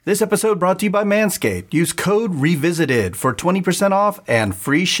This episode brought to you by Manscaped. Use code REVISITED for 20% off and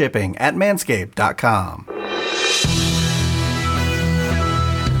free shipping at manscaped.com.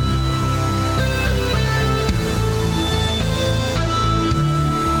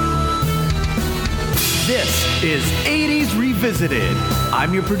 This is 80s Revisited.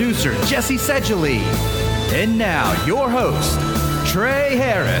 I'm your producer, Jesse Sedgley. And now, your host, Trey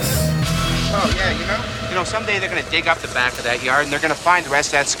Harris. Oh, yeah, you know, someday they're going to dig up the back of that yard and they're going to find the rest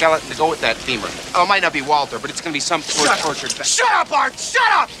of that skeleton to go with that femur. Oh, it might not be Walter, but it's going to be some tortured... Shut up, Art!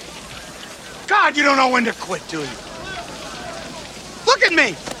 Shut up! God, you don't know when to quit, do you? Look at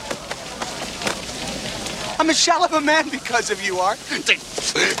me! I'm a shell of a man because of you, Art. You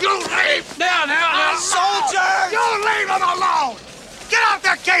leave! Now! Soldier! You leave him alone! Get off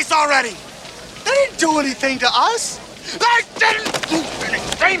their case already! They didn't do anything to us! They didn't do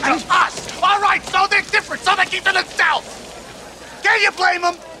anything to us! All right, so they're different, so they keep to themselves! Can you blame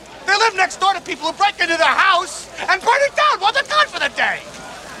them? They live next door to people who break into their house and burn it down while they're gone for the day!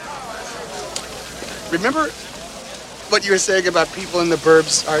 Remember what you were saying about people in the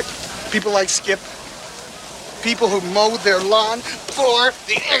burbs, Art? People like Skip? People who mow their lawn for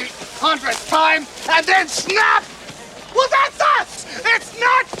the 800th time and then snap? Well, that's us! It's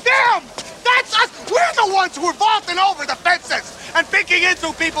not them! That's us! We're the ones who are vaulting over the fences and peeking in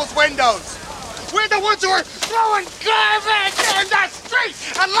through people's windows. We're the ones who are throwing garbage in the street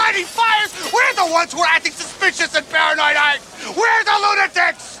and lighting fires. We're the ones who are acting suspicious and paranoid. We're the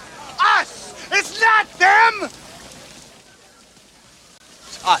lunatics! Us! It's not them!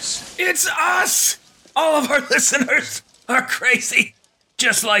 It's us. It's us! All of our listeners are crazy,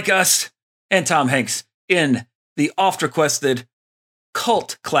 just like us. And Tom Hanks in the oft-requested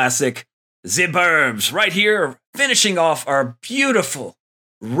cult classic, The Burbs, right here, finishing off our beautiful,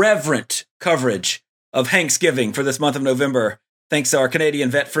 reverent coverage of Hanksgiving for this month of November. Thanks to our Canadian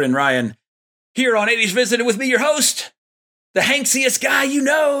vet friend Ryan. Here on 80s Visited with me, your host, the Hanksiest guy you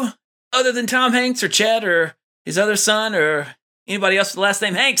know, other than Tom Hanks or Chet or his other son or anybody else with the last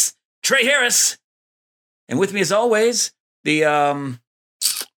name Hanks, Trey Harris. And with me, as always, the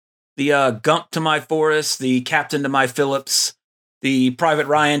Gump to my Forrest, the Captain to my Phillips, the Private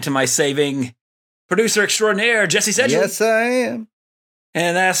Ryan to my Saving, producer extraordinaire, Jesse Sedgley. Yes, I am.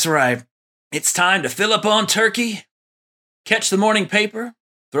 And that's right. It's time to fill up on turkey, catch the morning paper,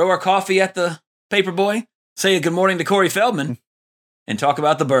 throw our coffee at the paper boy, say a good morning to Corey Feldman, and talk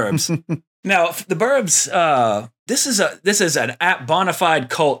about the Burbs. Now, the Burbs, this is an bona fide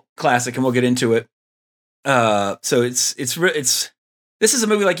cult classic, and we'll get into it. So this is a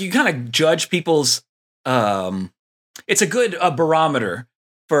movie like you kind of judge people's. It's a good barometer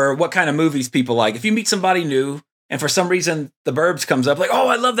for what kind of movies people like. If you meet somebody new and for some reason the Burbs comes up, like, oh,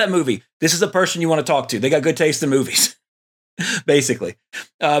 I love that movie. This is a person you want to talk to. They got good taste in movies, basically.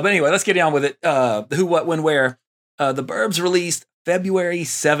 But anyway, let's get on with it. Who, what, when, where. The Burbs released February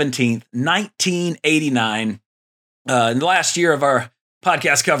 17th, 1989. In the last year of our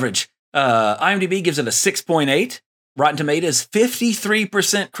podcast coverage. IMDb gives it a 6.8. Rotten Tomatoes,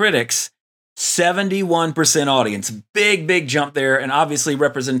 53% critics, 71% audience. Big jump there, and obviously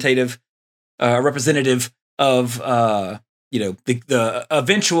representative of the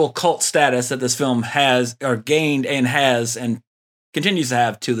eventual cult status that this film has or gained and has and continues to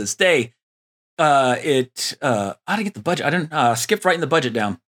have to this day. How to get the budget? I didn't skip writing the budget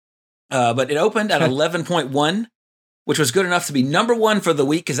down, but it opened at 11.1. Which was good enough to be number one for the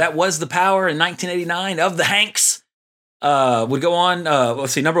week, because that was the power in 1989 of the Hanks. Would go on.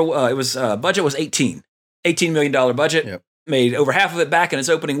 Let's see. Budget was $18 million budget. Yep. Made over half of it back in its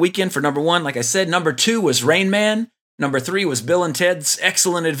opening weekend for number one. Like I said, number two was Rain Man. Number three was Bill and Ted's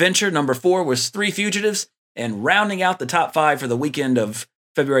Excellent Adventure. Number four was Three Fugitives. And rounding out the top five for the weekend of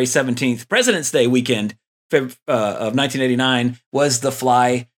February 17th, President's Day weekend of 1989, was The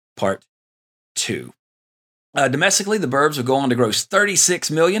Fly Part 2. Domestically, the Burbs would go on to gross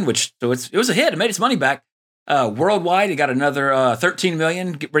 $36 million, it was a hit. It made its money back. Worldwide, it got another $13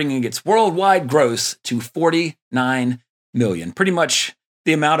 million, bringing its worldwide gross to $49 million. Pretty much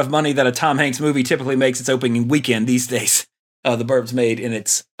the amount of money that a Tom Hanks movie typically makes its opening weekend these days. The Burbs made in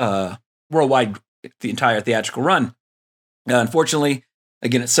its worldwide, the entire theatrical run. Unfortunately,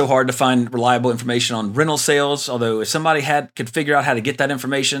 again, it's so hard to find reliable information on rental sales. Although if somebody could figure out how to get that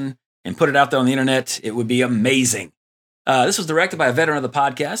information and put it out there on the internet, it would be amazing. This was directed by a veteran of the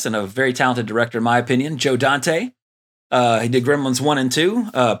podcast and a very talented director, in my opinion, Joe Dante. He did Gremlins 1 and 2,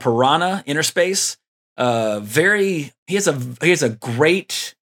 Piranha, Inner Space. He has a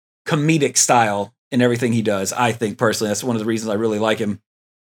great comedic style in everything he does. I think personally, that's one of the reasons I really like him.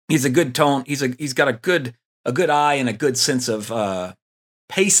 He's a good tone. He's got a good eye and a good sense of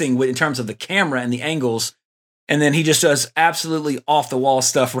pacing in terms of the camera and the angles. And then he just does absolutely off the wall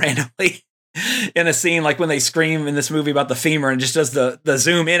stuff randomly in a scene, like when they scream in this movie about the femur and just does the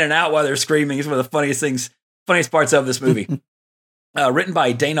zoom in and out while they're screaming. It's one of the funniest parts of this movie. Written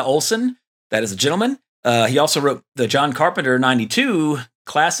by Dana Olson. That is a gentleman. He also wrote the John Carpenter 92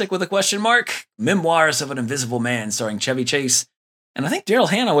 classic with a question mark, Memoirs of an Invisible Man, starring Chevy Chase. And I think Daryl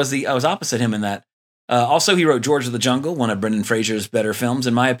Hannah was opposite him in that. Also, he wrote George of the Jungle, one of Brendan Fraser's better films,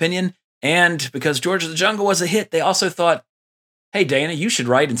 in my opinion. And because George of the Jungle was a hit, they also thought, hey, Dana, you should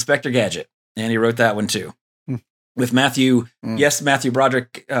write Inspector Gadget. And he wrote that one too. With Matthew, Matthew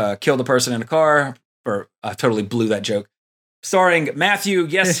Broderick killed a person in a car. Or I totally blew that joke. Starring Matthew,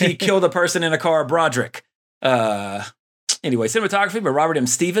 yes, he killed a person in a car, Broderick. Anyway, cinematography by Robert M.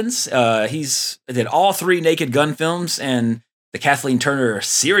 Stevens. He's did all 3 Naked Gun films and the Kathleen Turner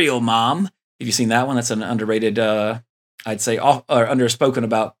Serial Mom. Have you seen that one? That's an underrated, I'd say, or underspoken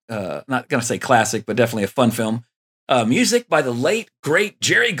about, not going to say classic, but definitely a fun film. Music by the late, great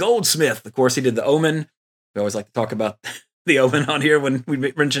Jerry Goldsmith. Of course, he did The Omen. We always like to talk about The Omen on here when we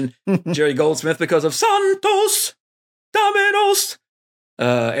mention Jerry Goldsmith because of Santos Dominos.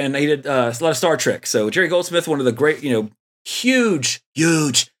 And he did a lot of Star Trek. So Jerry Goldsmith, one of the great, huge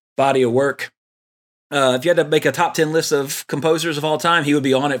body of work. If you had to make a top 10 list of composers of all time, he would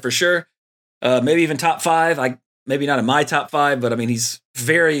be on it for sure. Maybe even top 5. Maybe not in my top 5, but I mean, he's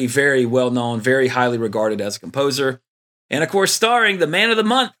very, very well known, very highly regarded as a composer. And of course, starring the man of the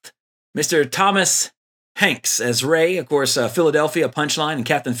month, Mr. Thomas Hanks as Ray. Of course, Philadelphia, Punchline, and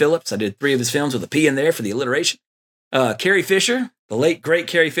Captain Phillips. I did 3 of his films with a P in there for the alliteration. Carrie Fisher, the late, great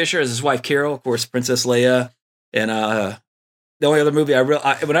Carrie Fisher as his wife, Carol. Of course, Princess Leia. And the only other movie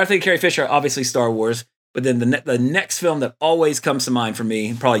when I think of Carrie Fisher, obviously Star Wars. But then the next film that always comes to mind for me,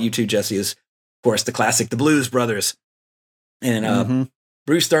 and probably you too, Jesse, is, of course, the classic The Blues Brothers. And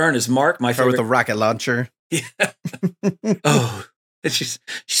Bruce Dern is Mark, my favorite. With the rocket launcher. Yeah. Oh, she's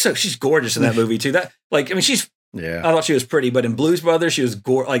gorgeous in that movie too. I thought she was pretty, but in Blues Brothers, she was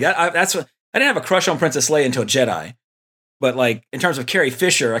gorgeous. Like that's what I didn't have a crush on Princess Leia until Jedi. But like in terms of Carrie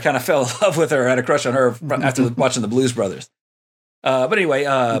Fisher, I kind of fell in love with her. I had a crush on her after watching the Blues Brothers. But anyway,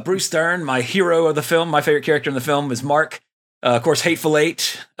 Bruce Dern, my hero of the film, my favorite character in the film is Mark. Of course, Hateful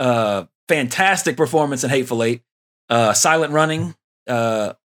Eight, fantastic performance in Hateful Eight. Silent Running,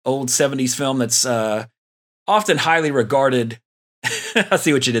 old 70s film that's often highly regarded. I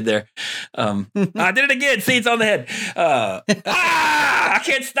see what you did there. I did it again. See, it's on the head. I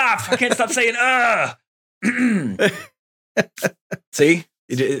can't stop saying See,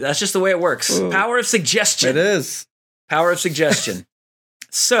 that's just the way it works. Power of suggestion. It is. Power of suggestion.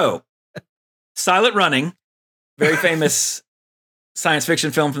 So, Silent Running, very famous science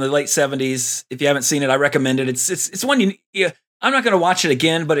fiction film from the late 70s. If you haven't seen it, I recommend it. It's one I'm not going to watch it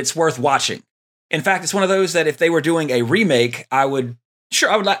again, but it's worth watching. In fact, it's one of those that if they were doing a remake, I would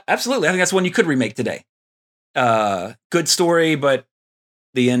absolutely. I think that's one you could remake today. Good story, but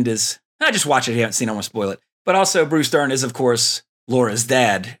the end is, just watch it if you haven't seen it. I won't spoil it. But also Bruce Dern is, of course, Laura's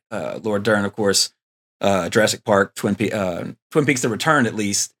dad. Laura Dern, of course, Jurassic Park, Twin Peaks The Return, at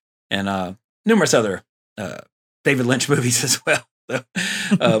least, and numerous other David Lynch movies as well. So,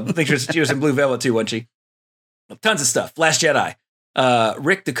 I think she was in Blue Velvet too, wasn't she? Tons of stuff. Last Jedi.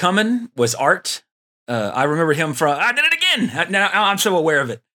 Rick Ducommun was Art. I remember him from, I did it again. Now I'm so aware of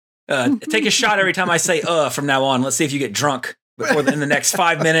it. Take a shot every time I say from now on. Let's see if you get drunk in the next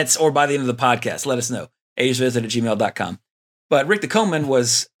 5 minutes or by the end of the podcast. Let us know. agesvisit@gmail.com. But Rick Ducommun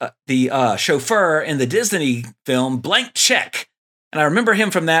was the chauffeur in the Disney film Blank Check. And I remember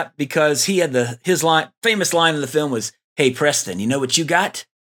him from that because he had his famous line in the film was, "Hey, Preston, you know what you got?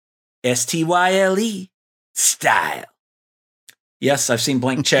 STYLE, style." Yes, I've seen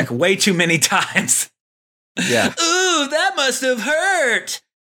Blank Check way too many times. Yeah. Ooh, that must have hurt.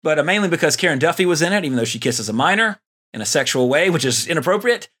 But mainly because Karen Duffy was in it, even though she kisses a minor in a sexual way, which is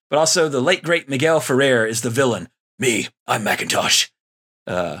inappropriate. But also the late, great Miguel Ferrer is the villain. Me, I'm Macintosh.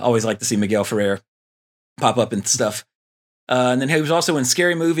 Always like to see Miguel Ferrer pop up and stuff. And then he was also in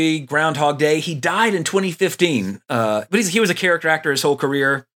Scary Movie, Groundhog Day. He died in 2015. But he was a character actor his whole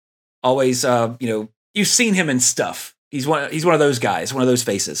career. Always, you've seen him in stuff. He's one of those guys, one of those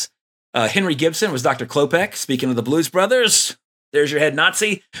faces. Henry Gibson was Dr. Klopek. Speaking of the Blues Brothers, there's your head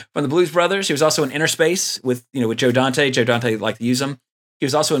Nazi from the Blues Brothers. He was also in Inner Space with Joe Dante. Joe Dante liked to use him. He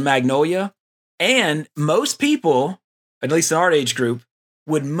was also in Magnolia. And most people, at least in our age group,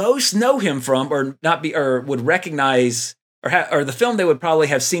 would most know him from, or would recognize, or the film they would probably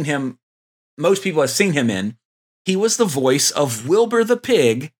have seen him. Most people have seen him in. He was the voice of Wilbur the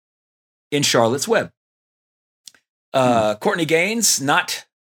Pig in Charlotte's Web. Courtney Gaines, not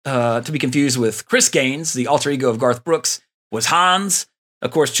to be confused with Chris Gaines, the alter ego of Garth Brooks, was Hans. Of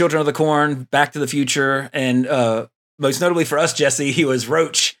course, Children of the Corn, Back to the Future, and most notably for us, Jesse, he was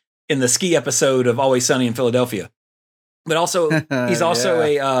Roach in the ski episode of Always Sunny in Philadelphia. But also, he's also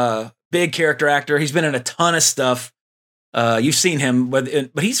a big character actor. He's been in a ton of stuff. You've seen him, but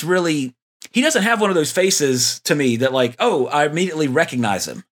he's really, he doesn't have one of those faces to me that like, oh, I immediately recognize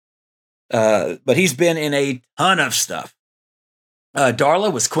him. But he's been in a ton of stuff.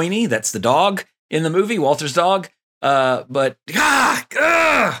 Darla was Queenie. That's the dog in the movie, Walter's dog. But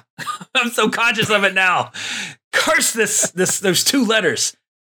I'm so conscious of it now. Curse those two letters.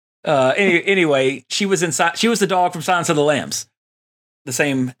 Anyway, she was the dog from Silence of the Lambs, the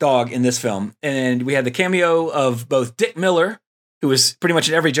same dog in this film. And we had the cameo of both Dick Miller, who was pretty much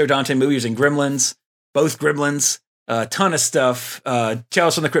in every Joe Dante movie. He was in Gremlins, both Gremlins, a ton of stuff.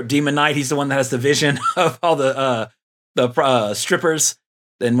 Tales from the Crypt Demon Knight. He's the one that has the vision of all the strippers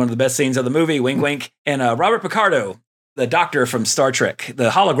in one of the best scenes of the movie, wink, wink. And Robert Picardo, the doctor from Star Trek, the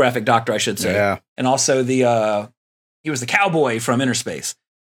holographic doctor, I should say. Yeah. And also he was the cowboy from Inner Space.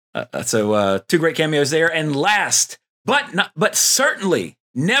 So two great cameos there. And last, but certainly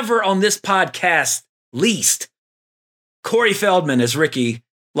never on this podcast least, Corey Feldman as Ricky,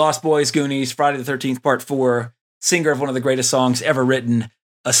 Lost Boys, Goonies, Friday the 13th, Part 4, singer of one of the greatest songs ever written,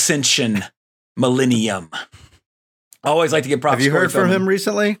 Ascension, Millennium. I always like to give props. Have you heard from him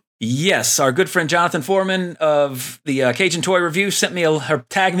recently? Yes. Our good friend Jonathan Foreman of the Cajun Toy Review sent me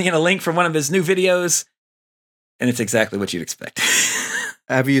tagged me in a link from one of his new videos, and it's exactly what you'd expect.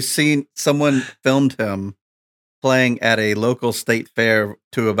 Have you seen someone filmed him playing at a local state fair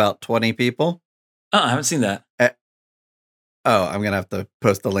to about 20 people? I haven't seen that. I'm going to have to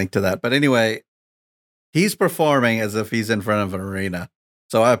post the link to that. But anyway, he's performing as if he's in front of an arena.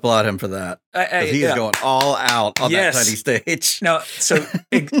 So I applaud him for that. He's going all out on that tiny stage. No, so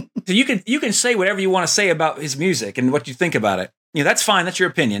you can say whatever you want to say about his music and what you think about it. You know, that's fine. That's your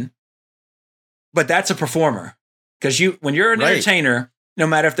opinion. But that's a performer. Because when you're an entertainer, no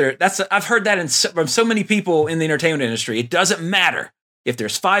matter if I've heard that from so many people in the entertainment industry. It doesn't matter if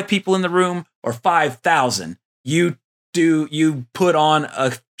there's 5 people in the room or 5,000. You put on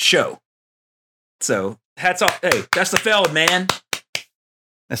a show. So hats off. Hey, that's the Feld, man.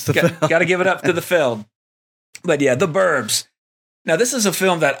 That's the Feld. Got to give it up to the Feld. But yeah, The Burbs. Now this is a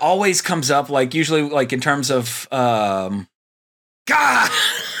film that always comes up, like usually like in terms of God.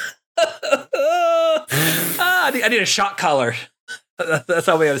 I need a shock collar. That's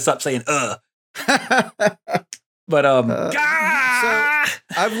how we have to stop saying But so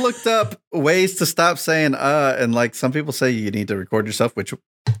I've looked up ways to stop saying and like some people say you need to record yourself, which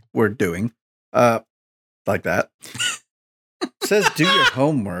we're doing. Like that. It says do your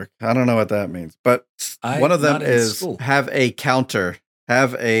homework. I don't know what that means, but one of them is have a counter.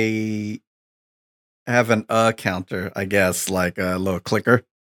 Have an counter, I guess, like a little clicker.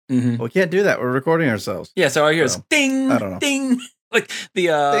 Mm-hmm. Well, we can't do that. We're recording ourselves. Yeah, so I hear is ding, I don't know. Ding, like the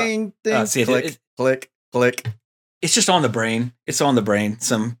ding, ding, click, click, click. It's just on the brain. It's on the brain.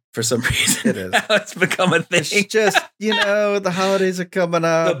 For some reason, it is. It's become a thing. It's just the holidays are coming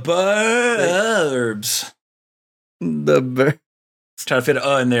up. The Burbs. Try to fit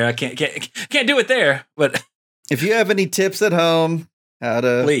an in there. I can't do it there. But if you have any tips at home how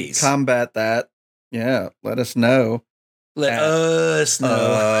to combat that, let us know. Let us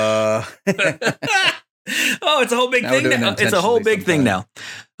know. Oh, it's a whole big thing now. It's a whole big thing now.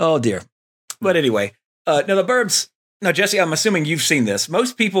 Oh dear. But anyway, now The Burbs. Now, Jesse, I'm assuming you've seen this.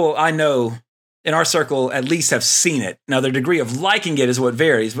 Most people I know in our circle at least have seen it. Now, their degree of liking it is what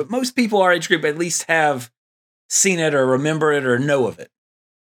varies, but most people our age group at least have seen it or remember it or know of it.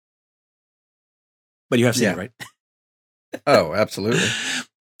 But you have seen it, right? Oh, absolutely.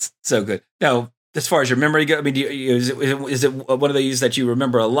 So good. Now, as far as your memory goes, I mean, is it one of these that you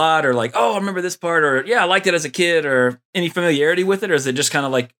remember a lot, or like, oh, I remember this part, or I liked it as a kid, or any familiarity with it, or is it just kind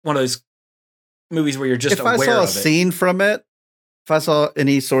of like one of those movies where you're just aware of it? If I saw a scene from it, if I saw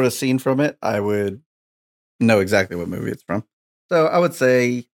any sort of scene from it, I would know exactly what movie it's from. So I would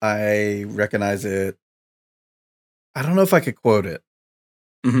say I recognize it. I don't know if I could quote it.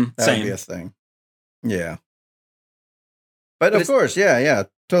 Mm-hmm. That would be a thing. Yeah. But of course,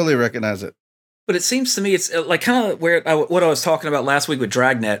 totally recognize it. But it seems to me it's like kind of where what I was talking about last week with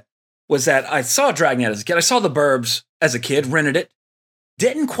Dragnet was that I saw Dragnet as a kid. I saw The Burbs as a kid, rented it,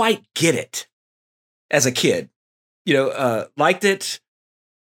 didn't quite get it as a kid. Liked it,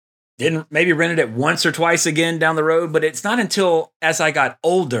 didn't maybe rented it once or twice again down the road. But it's not until as I got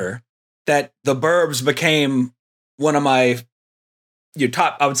older that The Burbs became one of my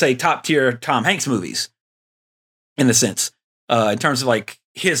top tier Tom Hanks movies. in a sense, in terms of like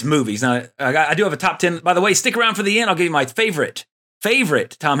his movies. Now, I do have a top 10. By the way, stick around for the end. I'll give you my favorite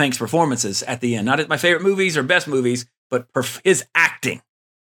Tom Hanks performances at the end. Not my favorite movies or best movies, but his acting.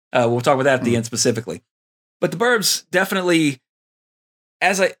 We'll talk about that at the end specifically. But The Burbs definitely,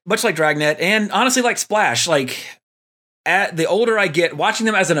 much like Dragnet and honestly like Splash, like the older I get, watching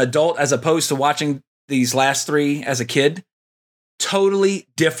them as an adult as opposed to watching these last three as a kid, totally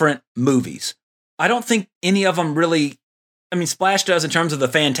different movies. I don't think any of them really, I mean, Splash does in terms of the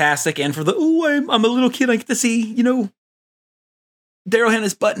fantastic and for the, I'm a little kid, I get to see, Daryl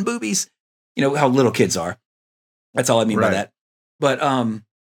Hannah's butt and boobies. You know how little kids are. That's all I mean by that. But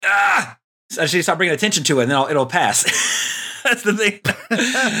I should stop bringing attention to it, and then it'll pass. That's the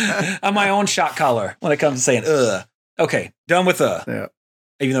thing. I'm my own shot collar when it comes to saying ugh. Okay, done with Yeah.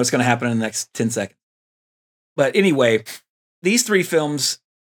 Even though it's going to happen in the next 10 seconds. But anyway, these three films,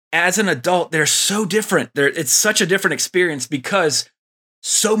 as an adult, they're so different. It's such a different experience because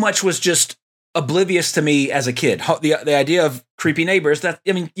so much was just oblivious to me as a kid. The idea of creepy neighbors,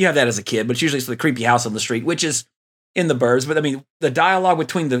 you have that as a kid, but it's usually the creepy house on the street, which is in The Burbs. But I mean, the dialogue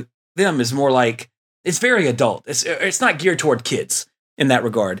between them is more like, it's very adult. It's not geared toward kids in that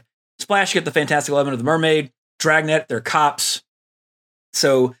regard. Splash, you get the Fantastic Eleven of the Mermaid. Dragnet, they're cops.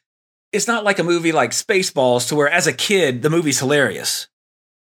 So it's not like a movie like Spaceballs to where as a kid, the movie's hilarious.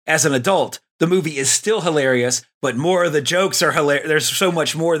 As an adult, the movie is still hilarious, but more of the jokes are hilarious. There's so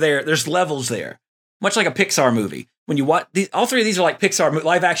much more there. There's levels there. Much like a Pixar movie. When you watch all three of these are like Pixar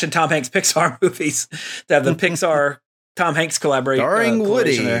live action Tom Hanks Pixar movies that have the Pixar Tom Hanks collaboration. Starring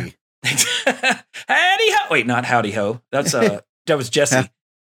Woody. There. Howdy ho! Wait, not howdy ho. That's that was Jesse.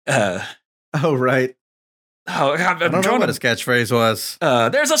 Oh right. Oh, I don't know what his catchphrase was.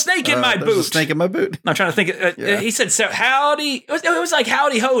 There's a snake in my boot. There's a snake in my boot. I'm trying to think. He said, so, howdy. It was like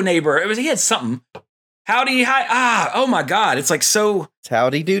howdy ho, neighbor. He had something. Howdy hi. Oh my God. It's like so. It's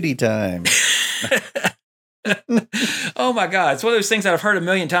howdy doody time. Oh my God. It's one of those things that I've heard a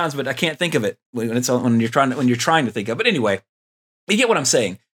million times, but I can't think of it when you're trying to think of. But anyway, you get what I'm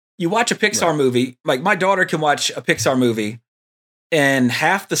saying. You watch a Pixar movie, like my daughter can watch a Pixar movie and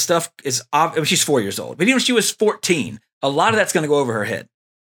half the stuff is she's 4 years old, but even if she was 14, a lot of that's going to go over her head.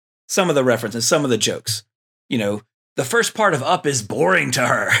 Some of the references, some of the jokes, the first part of Up is boring to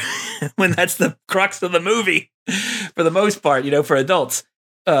her when that's the crux of the movie for the most part, for adults.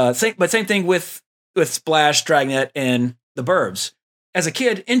 Same thing with Splash, Dragnet, and The Burbs. As a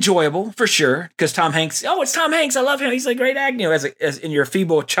kid, enjoyable for sure, because Tom Hanks. Oh, it's Tom Hanks. I love him. He's a great actor. As in your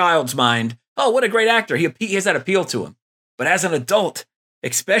feeble child's mind, oh, what a great actor. He has that appeal to him. But as an adult,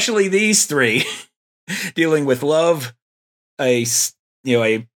 especially these three, dealing with love, a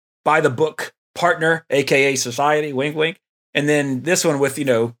by the book partner, aka society, wink, wink, and then this one with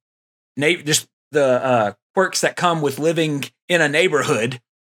just the quirks that come with living in a neighborhood,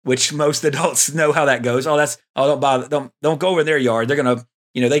 which most adults know how that goes. Don't bother, don't go over their yard. They're gonna,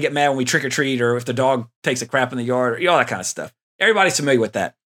 they get mad when we trick or treat, or if the dog takes a crap in the yard, or all that kind of stuff. Everybody's familiar with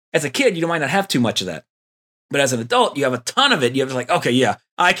that. As a kid, you might not have too much of that. But as an adult, you have a ton of it. You have like, okay, yeah,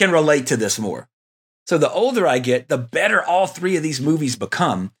 I can relate to this more. So the older I get, the better all three of these movies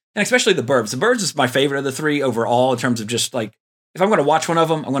become. And especially The Burbs. The Burbs is my favorite of the three overall in terms of just like, if I'm going to watch one of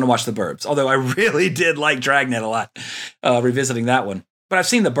them, I'm going to watch The Burbs. Although I really did like Dragnet a lot, revisiting that one. But I've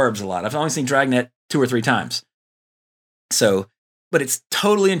seen The Burbs a lot. I've only seen Dragnet 2 or 3 times. So, but it's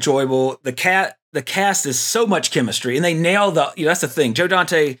totally enjoyable. The cast is so much chemistry, and they nail that's the thing. Joe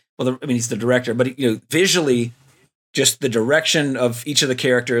Dante, he's the director, but visually, just the direction of each of the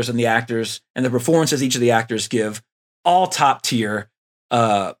characters and the actors and the performances each of the actors give, all top tier.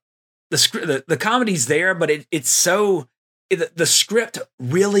 The comedy's there, but it's so the script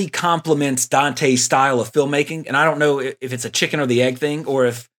really complements Dante's style of filmmaking, and I don't know if it's a chicken or the egg thing, or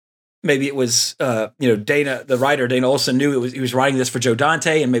if maybe it was the writer Dana Olson knew he was writing this for Joe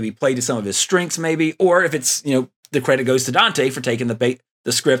Dante and maybe played to some of his strengths, maybe, or if it's the credit goes to Dante for taking the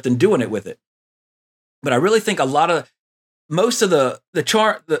script and doing it with it. But I really think most of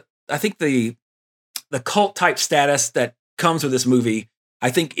I think the cult type status that comes with this movie, I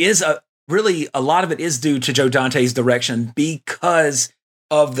think is a lot of it is due to Joe Dante's direction because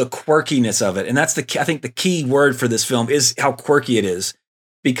of the quirkiness of it. And that's I think the key word for this film is how quirky it is,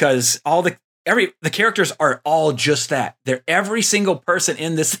 because the characters are all just that. They're every single person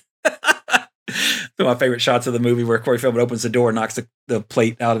in this. One of my favorite shots of the movie where Corey Feldman opens the door and knocks the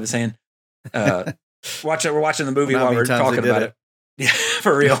plate out of his hand. We're watching the movie while we're talking about it. Yeah,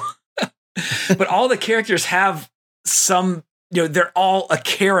 for real. But all the characters have some, they're all a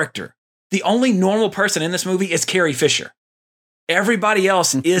character. The only normal person in this movie is Carrie Fisher. Everybody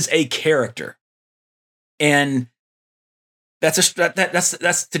else is a character. And that's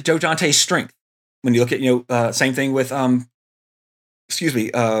to Joe Dante's strength. When you look at same thing with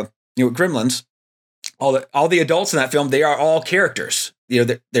Gremlins. All the adults in that film, they are all characters.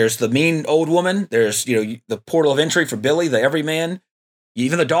 There's the mean old woman. There's the portal of entry for Billy, the everyman.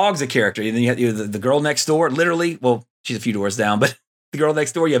 Even the dog's a character. And then you have the girl next door. Literally, well, she's a few doors down, but the girl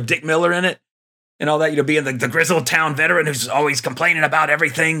next door. You have Dick Miller in it, and all that. Being the grizzled town veteran who's always complaining about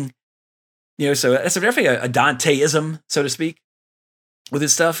everything. So that's definitely a Danteism, so to speak, with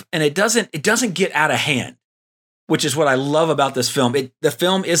his stuff. And it doesn't get out of hand, which is what I love about this film. The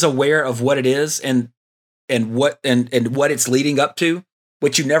film is aware of what it is and what it's leading up to,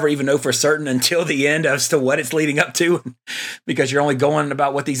 which you never even know for certain until the end as to what it's leading up to, because you're only going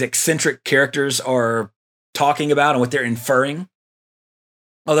about what these eccentric characters are talking about and what they're inferring.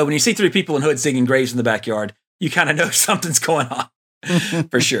 Although when you see three people in hoods digging graves in the backyard, you kind of know something's going on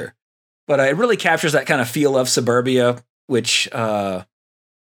for sure. But it really captures that kind of feel of suburbia, which is a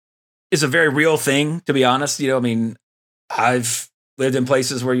very real thing, to be honest. I've lived in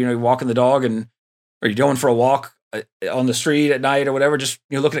places where, you're walking the dog or you're going for a walk on the street at night or whatever, just,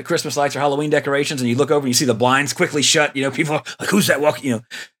 looking at Christmas lights or Halloween decorations, and you look over and you see the blinds quickly shut, people are like, who's that walking,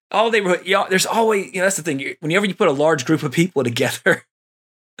 all neighborhood, there's always, that's the thing. Whenever you put a large group of people together,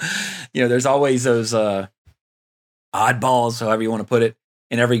 there's always those oddballs, however you want to put it,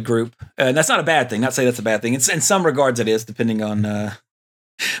 in every group. And that's not a bad thing. Not say that's a bad thing. In some regards it is, depending on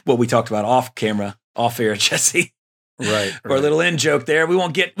what we talked about off camera, off air, Jesse. Right. Or a little in joke there. We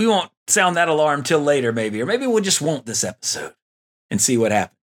won't sound that alarm till later, maybe. Or maybe we'll just won't this episode and see what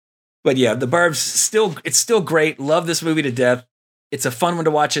happens. But yeah, The Burbs, it's still great. Love this movie to death. It's a fun one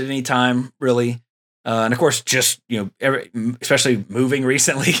to watch at any time, really. And of course, just, especially moving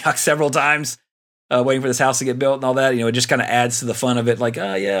recently several times, waiting for this house to get built and all that, it just kind of adds to the fun of it. Like,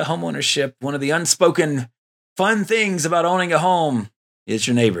 oh yeah, home ownership. One of the unspoken fun things about owning a home is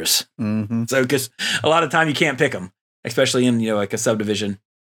your neighbors. Mm-hmm. So, because a lot of time you can't pick them, especially in, like a subdivision.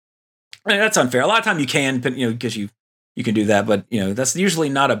 I mean, that's unfair. A lot of time you can, because you can do that. But, that's usually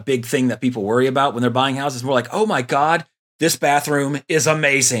not a big thing that people worry about when they're buying houses. More like, oh my God, this bathroom is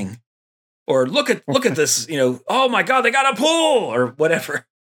amazing. Or look at this, oh my God, they got a pool or whatever.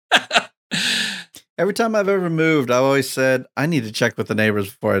 Every time I've ever moved, I've always said, I need to check with the neighbors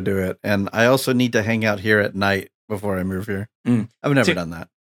before I do it. And I also need to hang out here at night before I move here. I've never done that.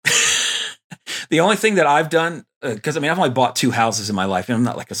 The only thing that I've done, because I've only bought 2 houses in my life, and I'm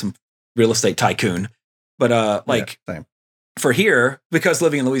not like some real estate tycoon, but Same. For here, because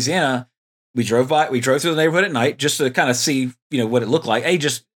living in Louisiana, we drove through the neighborhood at night just to kind of see, what it looked like.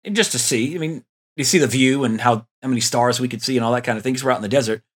 Just to see. I mean, you see the view and how many stars we could see and all that kind of thing, because we're out in the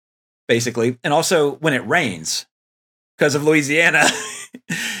desert, basically. And also when it rains, because of Louisiana,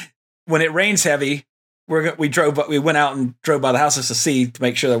 when it rains heavy, we went out and drove by the houses to see, to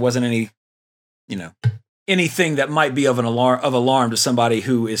make sure there wasn't any, anything that might be of alarm to somebody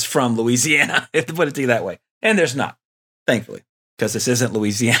who is from Louisiana, if to put it to you that way. And there's not, thankfully, because this isn't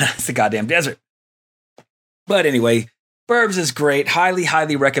Louisiana. It's the goddamn desert. But anyway, Burbs is great. Highly,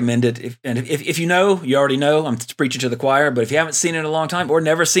 highly recommended. If you know, you already know. I'm preaching to the choir. But if you haven't seen it in a long time or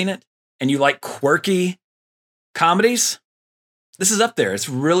never seen it, and you like quirky comedies, this is up there. It's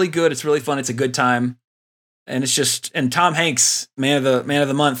really good. It's really fun. It's a good time. And it's just, and Tom Hanks, man of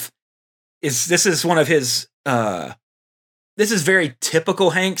the month, this is one of his, this is very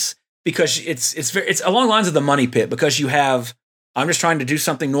typical Hanks, because it's along the lines of The Money Pit, because you have, I'm just trying to do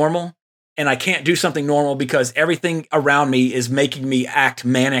something normal, and I can't do something normal because everything around me is making me act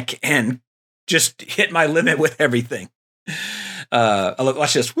manic and just hit my limit with everything.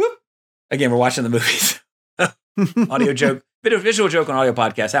 Watch this. Whoop. Again, we're watching the movies. Audio joke, bit of visual joke on audio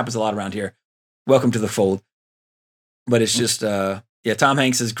podcast, happens a lot around here. Welcome to the fold. But it's just, Tom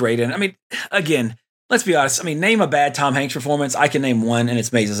Hanks is great. And I mean, again, let's be honest. I mean, name a bad Tom Hanks performance. I can name one, and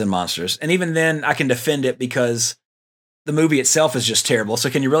it's Mazes and Monsters. And even then, I can defend it because the movie itself is just terrible. So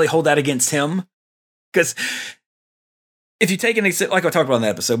can you really hold that against him? Because if you take into, like I talked about in that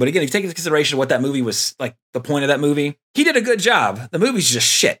episode, but again, if you take into consideration what that movie was, like the point of that movie, he did a good job. The movie's just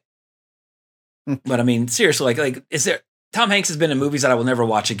shit. But I mean, seriously, like, is there, Tom Hanks has been in movies that I will never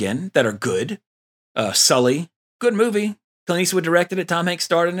watch again that are good. Sully, good movie. Clint Eastwood directed it. Tom Hanks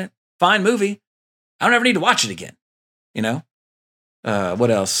starred in it. Fine movie. I don't ever need to watch it again.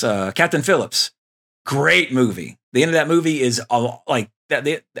 What else? Captain Phillips, great movie. The end of that movie is like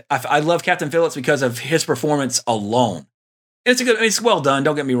that. I love Captain Phillips because of his performance alone. It's well done.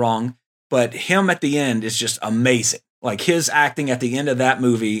 Don't get me wrong, but him at the end is just amazing. Like his acting at the end of that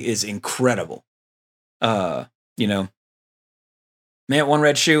movie is incredible. Man, One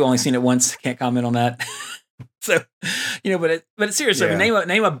Red Shoe, only seen it once. Can't comment on that. So, but seriously, I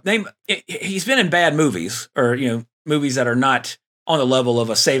mean, he's been in bad movies, or movies that are not on the level of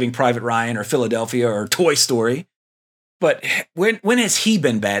a Saving Private Ryan or Philadelphia or Toy Story. But when has he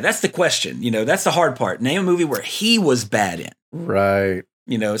been bad? That's the question. That's the hard part. Name a movie where he was bad in. Right.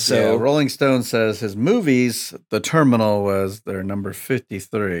 So Rolling Stone says his movies, The Terminal was their number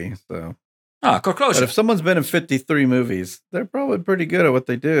 53. So, but if someone's been in 53 movies, they're probably pretty good at what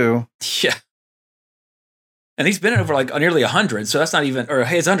they do. Yeah. And he's been in over like nearly 100. So that's not even, or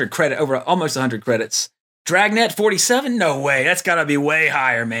his 100 credit, over almost 100 credits. Dragnet 47? No way. That's got to be way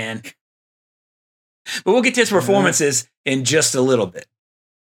higher, man. But we'll get to his performances in just a little bit,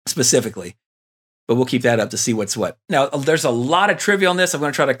 specifically. But we'll keep that up to see what's what. Now, there's a lot of trivia on this. I'm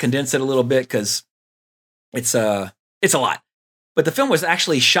going to try to condense it a little bit because it's a lot. But the film was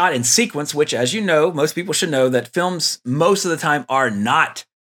actually shot in sequence, which, as you know, most people should know that films most of the time are not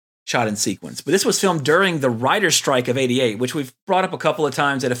shot in sequence. But this was filmed during the writer's strike of '88, which we've brought up a couple of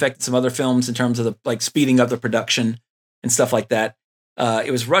times. It affected some other films in terms of speeding up the production and stuff like that.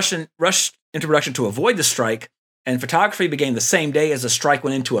 It was rushed into production to avoid the strike, and photography began the same day as the strike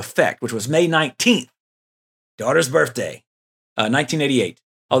went into effect, which was May 19th, daughter's birthday, 1988.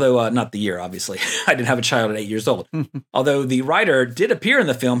 Although not the year, obviously. I didn't have a child at 8 years old. Although the writer did appear in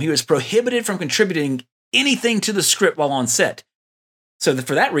the film, he was prohibited from contributing anything to the script while on set. So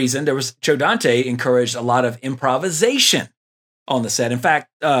for that reason, Joe Dante encouraged a lot of improvisation on the set. In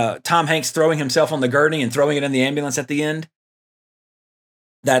fact, Tom Hanks throwing himself on the gurney and throwing it in the ambulance at the end,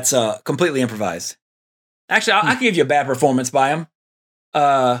 that's completely improvised. Actually, I can give you a bad performance by him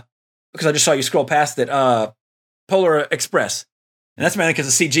because I just saw you scroll past it. Polar Express. And that's mainly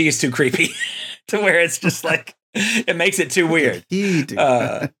because the CG is too creepy to where it's just like, it makes it too weird.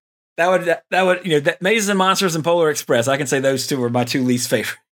 That would Mazes and Monsters and Polar Express. I can say those two were my two least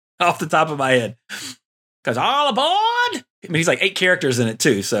favorite off the top of my head. Because all aboard! I mean, he's like 8 characters in it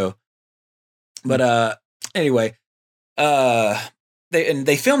too. So, but anyway,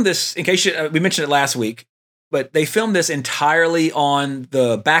 they filmed this. In case we mentioned it last week, but they filmed this entirely on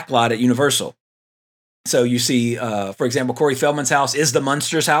the backlot at Universal. So you see, for example, Corey Feldman's house is the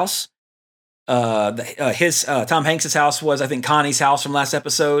Munsters' house. Tom Hanks' house was, I think, Connie's house from last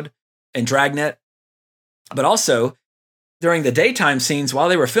episode in Dragnet. But also, during the daytime scenes while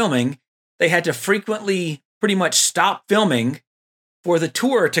they were filming, they had to frequently pretty much stop filming for the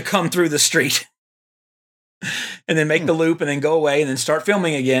tour to come through the street and then make the loop and then go away and then start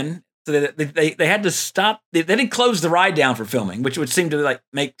filming again. So they had to stop. They didn't close the ride down for filming, which would seem to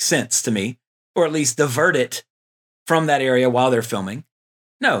make sense to me, or at least divert it from that area while they're filming.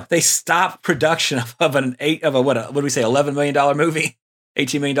 No, they stopped production of what do we say, $11 million movie,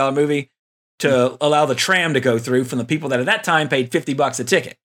 $18 million movie to allow the tram to go through from the people that at that time paid $50 a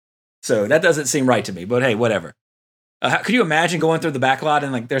ticket. So that doesn't seem right to me, but hey, whatever. Could you imagine going through the back lot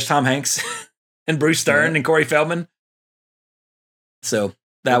and there's Tom Hanks and Bruce Stern and Corey Feldman? So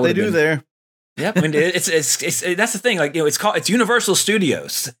that would they do there. Yeah, I mean it's that's the thing. It's Universal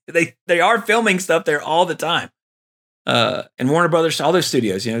Studios. They are filming stuff there all the time. And Warner Brothers, all those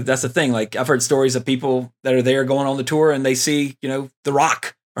studios, that's the thing. Like, I've heard stories of people that are there going on the tour and they see, The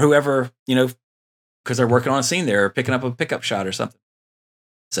Rock or whoever, because they're working on a scene there or picking up a pickup shot or something.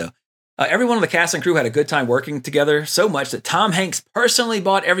 So everyone on the cast and crew had a good time working together, so much that Tom Hanks personally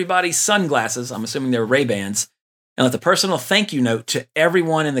bought everybody's sunglasses. I'm assuming they're Ray-Bans, and left a personal thank you note to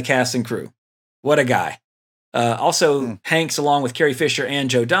everyone in the cast and crew. What a guy. Also, Hanks, along with Carrie Fisher and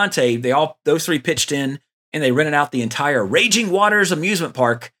Joe Dante, those three pitched in and they rented out the entire Raging Waters amusement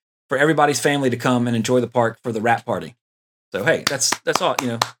park for everybody's family to come and enjoy the park for the wrap party. So, hey, that's all,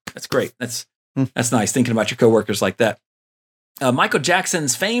 that's great. That's nice thinking about your coworkers like that. Michael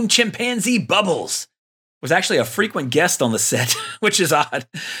Jackson's famed chimpanzee Bubbles was actually a frequent guest on the set, which is odd.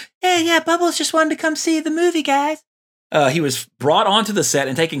 Yeah, Bubbles just wanted to come see the movie, guys. He was brought onto the set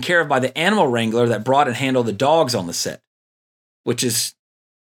and taken care of by the animal wrangler that brought and handled the dogs on the set, which is,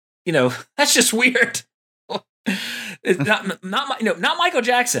 that's just weird. It's not Michael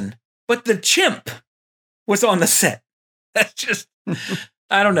Jackson, but the chimp was on the set. That's just,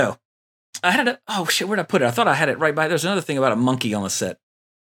 I don't know. Where'd I put it? I thought I had it right by. There's another thing about a monkey on the set.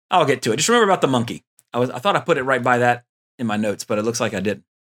 I'll get to it. Just remember about the monkey. I thought I put it right by that in my notes, but it looks like I didn't.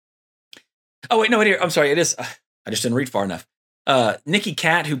 Oh wait, no, here. I'm sorry. It is. I just didn't read far enough. Nicky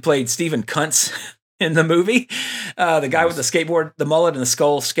Katt, who played Stephen Kuntz in the movie, the guy with the skateboard, the mullet, and the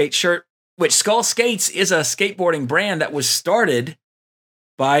Skull Skate shirt, which Skull Skates is a skateboarding brand that was started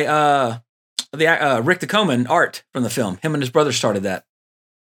by Rick DeComan, Art from the film. Him and his brother started that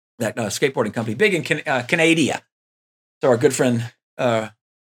skateboarding company, big in Canada. So our good friend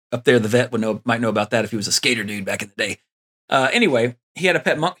up there, the vet might know about that if he was a skater dude back in the day. Anyway, he had a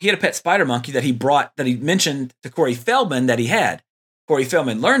pet spider monkey that he mentioned to Corey Feldman that he had. Corey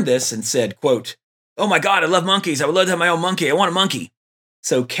Feldman learned this and said, quote, "Oh my God, I love monkeys. I would love to have my own monkey. I want a monkey."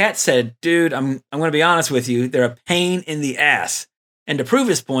 So Kat said, "Dude, I'm going to be honest with you. They're a pain in the ass." And to prove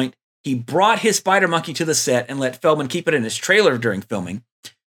his point, he brought his spider monkey to the set and let Feldman keep it in his trailer during filming.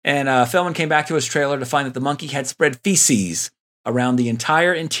 And Feldman came back to his trailer to find that the monkey had spread feces around the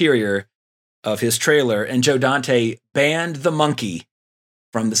entire interior of his trailer. And Joe Dante banned the monkey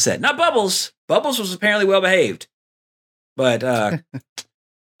from the set. Not Bubbles. Bubbles was apparently well behaved. But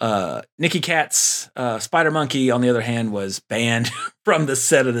Nicky Katt's spider monkey, on the other hand, was banned from the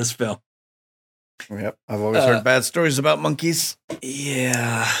set of this film. Yep, I've always heard bad stories about monkeys.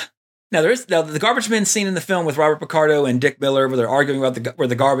 Yeah. Now the garbage men scene in the film with Robert Picardo and Dick Miller, where they're arguing about where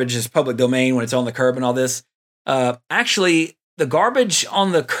the garbage is public domain when it's on the curb and all this. Actually, the garbage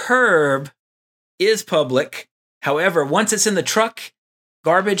on the curb is public. However, once it's in the truck,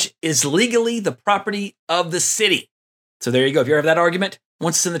 garbage is legally the property of the city. So there you go. If you ever have that argument,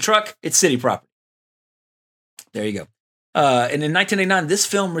 once it's in the truck, it's city property. There you go. And in 1989, this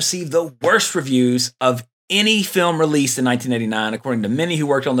film received the worst reviews of any film released in 1989, according to many who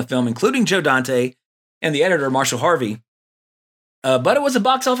worked on the film, including Joe Dante and the editor, Marshall Harvey. But it was a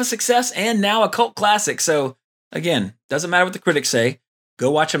box office success and now a cult classic. So again, doesn't matter what the critics say.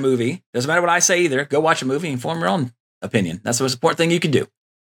 Go watch a movie. Doesn't matter what I say either. Go watch a movie and form your own opinion. That's the most important thing you can do.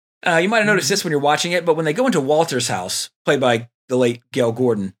 You might have noticed this when you're watching it, but when they go into Walter's house, played by the late Gale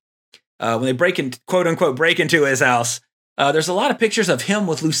Gordon, when they quote unquote break into his house, there's a lot of pictures of him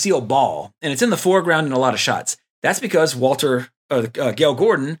with Lucille Ball, and it's in the foreground in a lot of shots. That's because Gale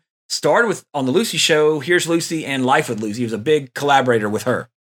Gordon starred on the Lucy Show, Here's Lucy, and Life with Lucy. He was a big collaborator with her.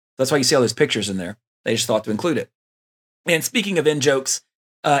 That's why you see all those pictures in there. They just thought to include it. And speaking of in-jokes,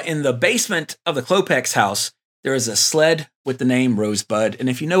 in the basement of the Klopex house, there is a sled with the name Rosebud. And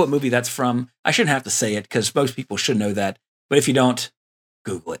if you know what movie that's from, I shouldn't have to say it because most people should know that. But if you don't,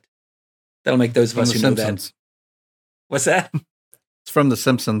 Google it. That'll make those of us who know that. What's that? It's from The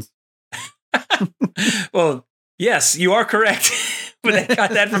Simpsons. Well, yes, you are correct. But they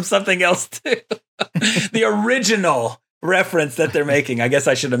got that from something else too. The original reference that they're making. I guess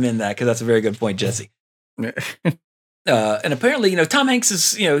I should amend that because that's a very good point, Jesse. And apparently, Tom Hanks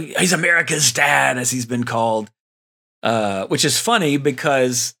is, he's America's dad, as he's been called, which is funny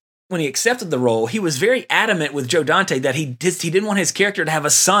because when he accepted the role, he was very adamant with Joe Dante that he didn't want his character to have a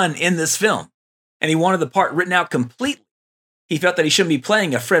son in this film. And he wanted the part written out completely. He felt that he shouldn't be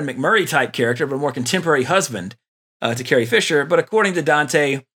playing a Fred McMurray type character, but a more contemporary husband to Carrie Fisher. But according to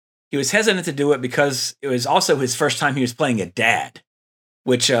Dante, he was hesitant to do it because it was also his first time he was playing a dad,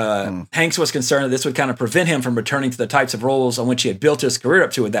 which Hanks was concerned that this would kind of prevent him from returning to the types of roles on which he had built his career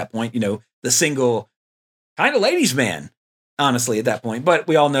up to at that point, the single kind of ladies' man, honestly, at that point. But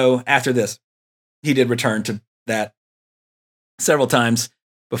we all know after this, he did return to that several times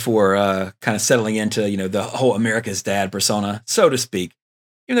before kind of settling into, the whole America's dad persona, so to speak.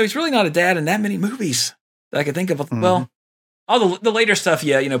 Even though he's really not a dad in that many movies that I could think of. Mm-hmm. Well, all the later stuff,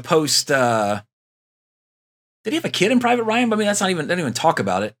 yeah, post... did he have a kid in Private Ryan? But I mean, they don't even talk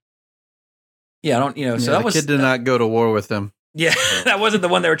about it. Yeah, I don't, so that was... The kid did not go to war with him. Yeah, that wasn't the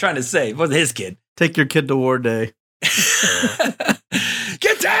one they were trying to save. It wasn't his kid. Take your kid to war day.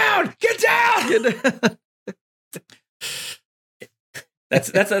 Get down! Get down!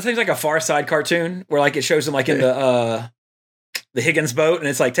 That seems like a Far Side cartoon where like it shows them like in the Higgins boat and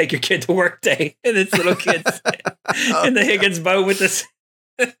it's like take your kid to work day and it's little kids in the Higgins boat with this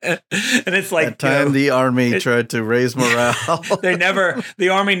and it's like that time the army tried to raise morale. The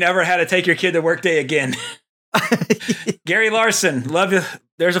army never had to take your kid to work day again. Gary Larson, love you.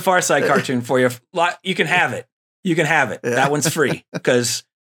 There's a Far Side cartoon for you. You can have it. You can have it. Yeah. That one's free because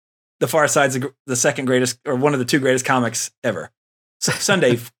the Far Side's the second greatest or one of the two greatest comics ever. So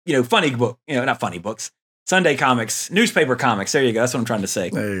Sunday, funny book, not funny books, Sunday comics, newspaper comics. There you go. That's what I'm trying to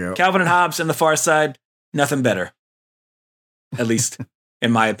say. There you go. Calvin and Hobbes and the Far Side, nothing better. At least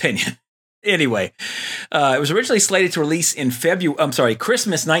in my opinion. Anyway, it was originally slated to release in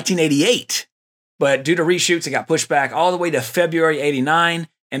Christmas 1988. But due to reshoots, it got pushed back all the way to February 89.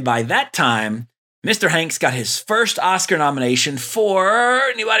 And by that time, Mr. Hanks got his first Oscar nomination for,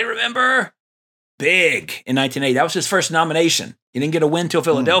 anybody remember? Big in 1980. That was his first nomination. He didn't get a win till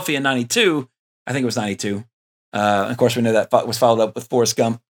Philadelphia in 92. I think it was 92. Of course, we know that was followed up with Forrest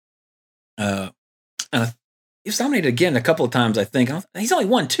Gump. He was nominated again a couple of times, I think. He's only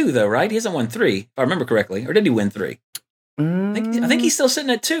won 2, though, right? He hasn't won 3, if I remember correctly. Or did he win 3? I think he's still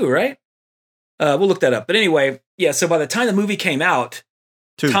sitting at 2, right? We'll look that up. But anyway, yeah, so by the time the movie came out,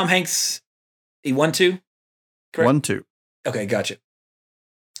 2. Tom Hanks, he won 2? Correct? 1, 2. Okay, gotcha.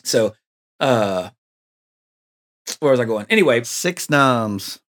 So, where was I going? Anyway. 6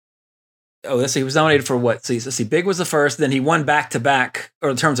 noms. Oh, let's see. He was nominated for what? Let's see. Big was the first. Then he won back-to-back, or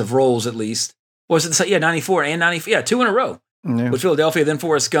in terms of roles at least. Was it? Yeah, 94 and 94. Yeah, 2 in a row. Yeah. With Philadelphia, then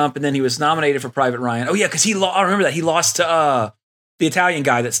Forrest Gump, and then he was nominated for Private Ryan. Oh, yeah, because I remember that. He lost to the Italian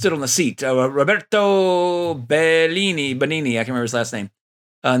guy that stood on the seat, Roberto Benigni. I can't remember his last name.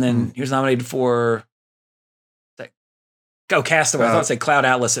 And then he was nominated for... Castaway. I thought it said Cloud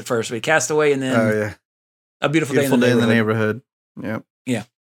Atlas at first, but Castaway, and then A Beautiful Day in the Neighborhood. Yep. Yeah.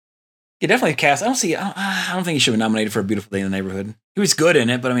 He definitely cast. I don't think he should be nominated for A Beautiful Day in the Neighborhood. He was good in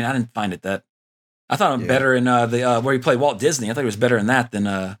it, but I mean, I didn't find it that. I thought him better in the where he played Walt Disney. I thought he was better in that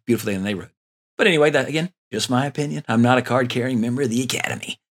than Beautiful Day in the Neighborhood. But anyway, that again, just my opinion. I'm not a card-carrying member of the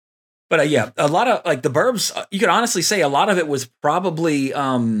Academy. But yeah, a lot of like The Burbs. You could honestly say a lot of it was probably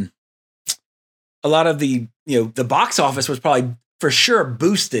a lot of the the box office was probably for sure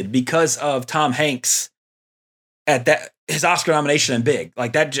boosted because of Tom Hanks at that his Oscar nomination in Big.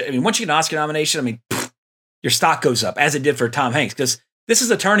 Like that. I mean, once you get an Oscar nomination, I mean, your stock goes up as it did for Tom Hanks because this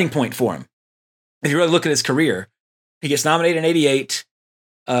is a turning point for him. If you really look at his career, he gets nominated in 88.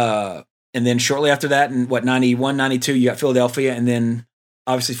 And then shortly after that, in 91, 92, you got Philadelphia. And then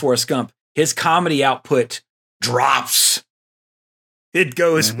obviously Forrest Gump. His comedy output drops. It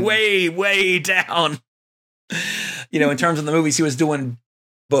goes way, way down. In terms of the movies he was doing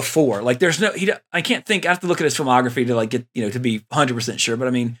before. Like there's no, I can't think, I have to look at his filmography to like get, to be 100% sure. But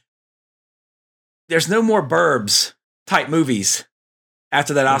I mean, there's no more Burbs type movies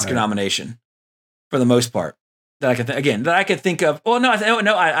after that Oscar nomination for the most part that I could think of. Well, no,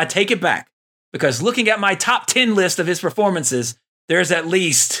 I take it back because looking at my top 10 list of his performances, there's at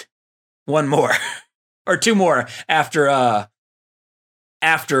least one more or 2 more after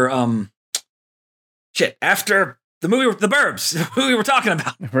the movie, The Burbs, who we were talking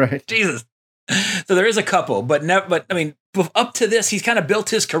about. Right. Jesus. So there is a couple, but I mean, up to this, he's kind of built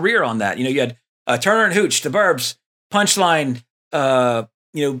his career on that. You had Turner and Hooch, The Burbs, Punchline,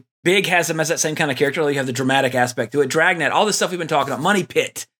 Big has him as that same kind of character. You have the dramatic aspect to it. Dragnet, all the stuff we've been talking about. Money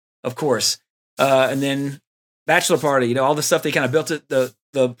Pit, of course. And then Bachelor Party, all the stuff they kind of built it, the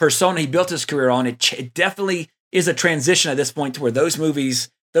persona he built his career on. It definitely is a transition at this point to where those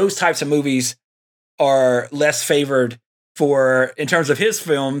types of movies are less favored in terms of his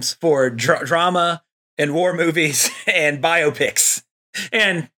films, for drama and war movies and biopics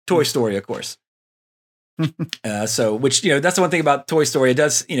and Toy Story, of course. That's the one thing about Toy Story. It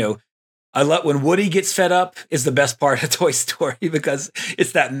does, I love when Woody gets fed up is the best part of Toy Story because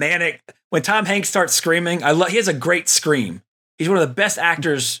it's that manic. When Tom Hanks starts screaming, he has a great scream. He's one of the best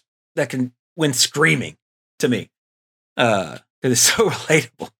actors that can when screaming to me. It is so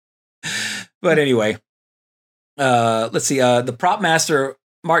relatable. But anyway, let's see. The prop master,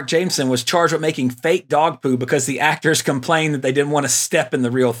 Mark Jameson, was charged with making fake dog poo because the actors complained that they didn't want to step in the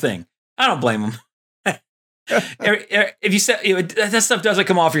real thing. I don't blame them. If you said that stuff doesn't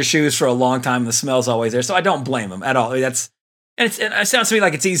come off your shoes for a long time, the smell's always there, so I don't blame them at all. It sounds to me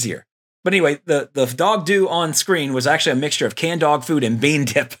like it's easier. But anyway, the dog do on screen was actually a mixture of canned dog food and bean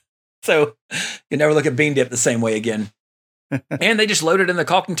dip, so you never look at bean dip the same way again. And they just loaded it in the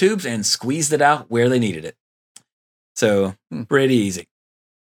caulking tubes and squeezed it out where they needed it. So pretty easy.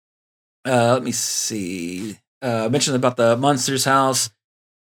 Let me see. I mentioned about the Munsters house.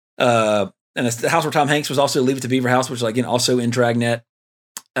 And the house where Tom Hanks was also Leave It to Beaver House, which is again also in Dragnet.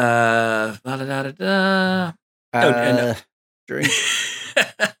 Drink.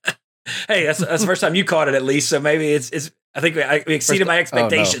 Hey, that's the first time you caught it at least, so maybe it's. I think we exceeded my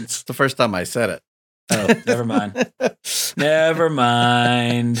expectations. Oh, no. It's the first time I said it. Oh, never mind. Never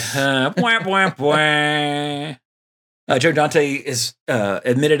mind. Joe Dante is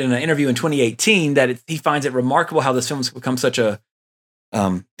admitted in an interview in 2018 that he finds it remarkable how this film has become such a.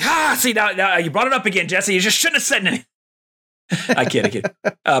 See now you brought it up again, Jesse. You just shouldn't have said anything. I kid.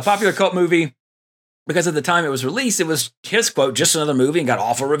 Popular cult movie because at the time it was released, it was his quote, just another movie, and got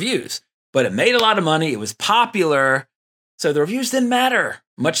awful reviews. But it made a lot of money. It was popular, so the reviews didn't matter.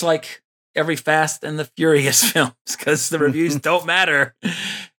 Much like every Fast and the Furious films, because the reviews don't matter.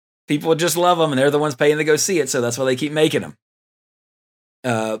 People just love them, and they're the ones paying to go see it, so that's why they keep making them.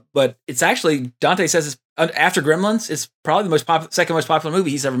 But it's actually, Dante says, it's, after Gremlins, it's probably the second most popular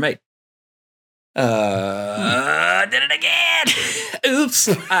movie he's ever made. Did it again! Oops,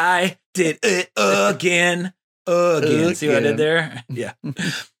 I did it again. See what I did there? Yeah.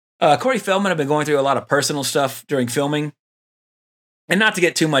 Corey Feldman had been going through a lot of personal stuff during filming. And not to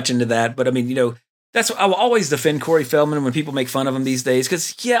get too much into that, but I mean, I will always defend Corey Feldman when people make fun of him these days.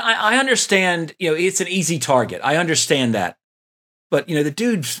 Because, yeah, I understand, it's an easy target. I understand that. But, the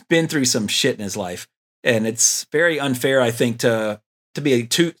dude's been through some shit in his life. And it's very unfair, I think, to be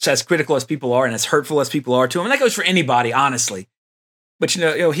as critical as people are and as hurtful as people are to him. And that goes for anybody, honestly. But, he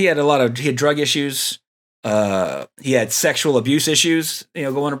had he had drug issues. He had sexual abuse issues,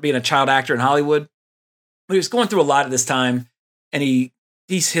 being a child actor in Hollywood. But he was going through a lot at this time. And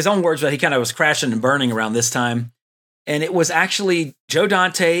his own words, but he kind of was crashing and burning around this time. And it was actually Joe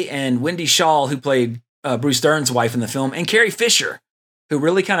Dante and Wendy Shaw, who played Bruce Dern's wife in the film, and Carrie Fisher, who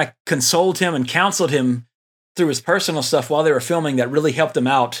really kind of consoled him and counseled him through his personal stuff while they were filming, that really helped him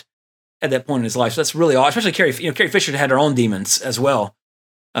out at that point in his life. So that's really awesome. Especially Carrie Fisher had her own demons as well,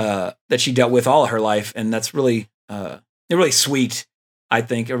 that she dealt with all of her life. And that's really, really sweet, I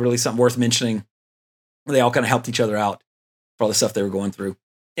think, or really something worth mentioning. They all kind of helped each other out for all the stuff they were going through.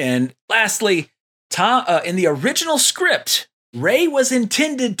 And lastly, Tom, in the original script, Ray was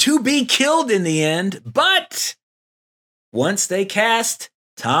intended to be killed in the end, but once they cast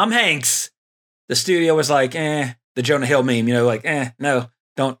Tom Hanks, the studio was like, the Jonah Hill meme, no,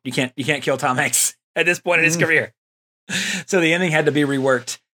 don't, you can't kill Tom Hanks at this point in his career. So the ending had to be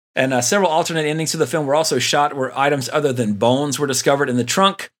reworked. And several alternate endings to the film were also shot where items other than bones were discovered in the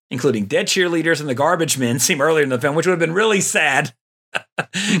trunk, including dead cheerleaders and the garbage men seen earlier in the film, which would have been really sad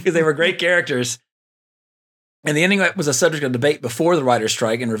because they were great characters. And the ending was a subject of debate before the writer's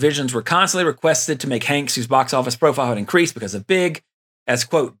strike, and revisions were constantly requested to make Hanks, whose box office profile had increased because of Big, as,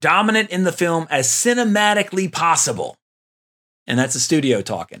 quote, dominant in the film as cinematically possible. And that's the studio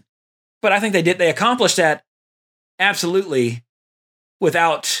talking. But I think they accomplished that absolutely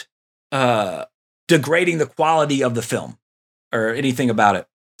without degrading the quality of the film or anything about it.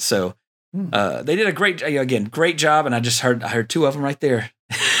 So they did a great job, and I heard two of them right there.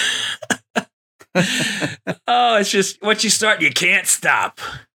 Oh, it's just once you start, you can't stop.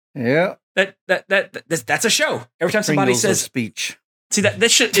 Yeah, that's a show. Every time somebody says speech, see that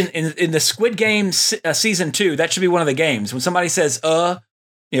this should in the Squid Game season 2, that should be one of the games when somebody says gun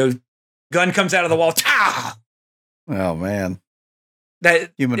comes out of the wall. Ta! Oh man,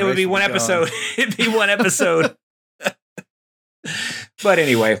 it would be one episode. It'd be one episode. But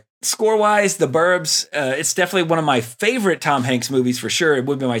anyway, score-wise, The Burbs, it's definitely one of my favorite Tom Hanks movies for sure. It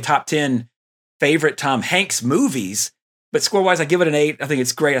would be my top 10 favorite Tom Hanks movies. But score-wise, I give it an 8. I think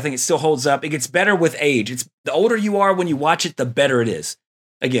it's great. I think it still holds up. It gets better with age. It's the older you are when you watch it, the better it is.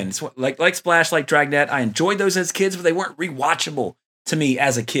 Again, it's like Splash, like Dragnet. I enjoyed those as kids, but they weren't rewatchable to me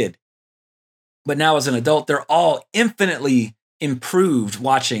as a kid. But now as an adult, they're all infinitely improved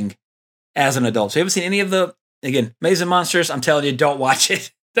watching as an adult. So you haven't seen any of the, again, Amazing Monsters, I'm telling you, don't watch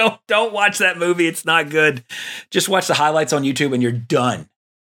it. Don't watch that movie. It's not good. Just watch the highlights on YouTube and you're done.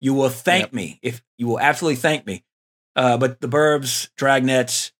 You will thank me. You will absolutely thank me. But The Burbs,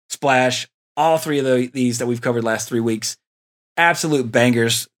 Dragnet, Splash, all three of these that we've covered last 3 weeks, absolute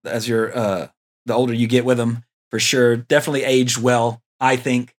bangers as you're the older you get with them, for sure. Definitely aged well, I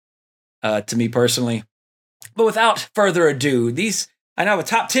think, to me personally. But without further ado, I know I have a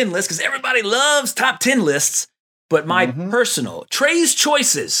top 10 list because everybody loves top 10 lists, but my personal, Trey's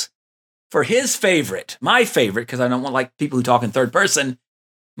choices for his favorite, my favorite, because I don't want like people who talk in third person,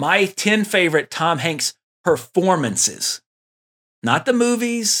 my 10 favorite Tom Hanks performances, not the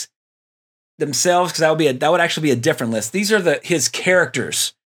movies themselves, because that would actually be a different list. These are his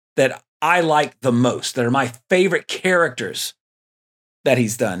characters that I like the most, that are my favorite characters that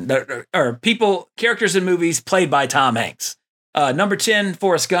he's done, that are characters in movies played by Tom Hanks. Number 10,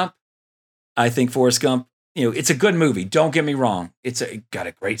 Forrest Gump. I think Forrest Gump, it's a good movie. Don't get me wrong. It got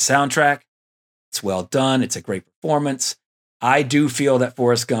a great soundtrack. It's well done. It's a great performance. I do feel that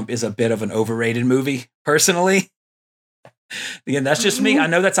Forrest Gump is a bit of an overrated movie, personally. Again, that's just me. I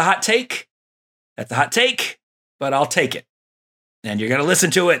know that's a hot take. That's a hot take, but I'll take it. And you're going to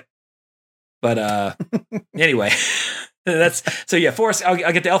listen to it. But anyway, Forrest,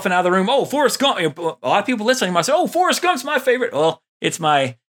 I'll get the elephant out of the room. Oh, Forrest Gump. A lot of people listening might say, oh, Forrest Gump's my favorite. Well, it's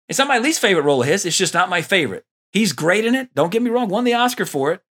not my least favorite role of his. It's just not my favorite. He's great in it. Don't get me wrong. Won the Oscar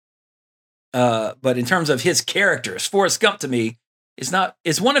for it. But in terms of his characters, Forrest Gump to me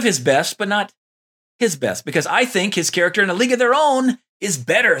is one of his best, but not his best, because I think his character in A League of Their Own is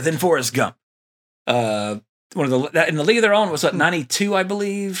better than Forrest Gump. In The League of Their Own was 92, I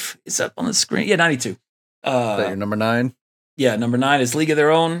believe. It's up on the screen. Yeah, 92. Is that your number 9? Yeah, number 9 is League of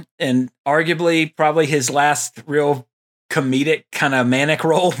Their Own, and arguably probably his last real comedic kind of manic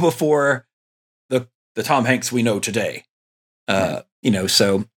role before the Tom Hanks we know today. But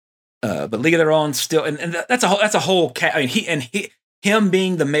League of Their Own still, and that's a whole. I mean, him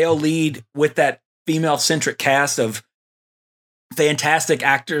being the male lead with that female-centric cast of fantastic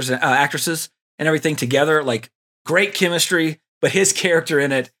actors and actresses and everything together. Like, great chemistry, but his character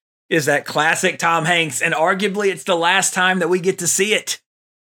in it is that classic Tom Hanks, and arguably it's the last time that we get to see it.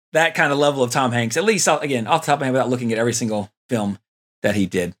 That kind of level of Tom Hanks, at least, again, off the top of my head, without looking at every single film that he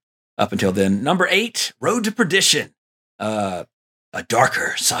did up until then. Number 8, Road to Perdition. A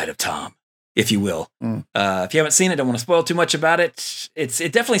darker side of Tom, if you will. If you haven't seen it, don't want to spoil too much about it. It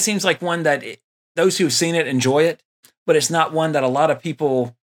definitely seems like one that those who've seen it enjoy it, but it's not one that a lot of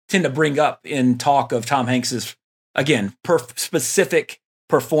people tend to bring up in talk of Tom Hanks's, again, specific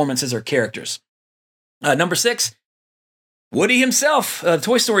performances or characters. Number 6, Woody himself,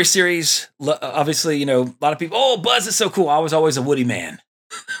 Toy Story series. Obviously, you know, a lot of people, oh, Buzz is so cool. I was always a Woody man.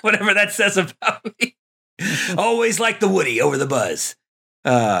 Whatever that says about me. Always like the Woody over the Buzz.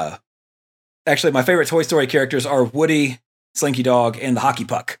 Actually, my favorite Toy Story characters are Woody, Slinky Dog, and the Hockey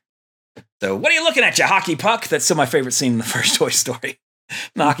Puck. So, what are you looking at, you Hockey Puck? That's still my favorite scene in the first Toy Story.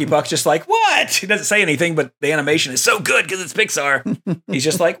 The Hockey Puck's just like, what? He doesn't say anything, but the animation is so good because it's Pixar. He's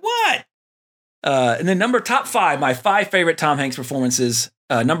just like, what? And then top 5, my 5 favorite Tom Hanks performances.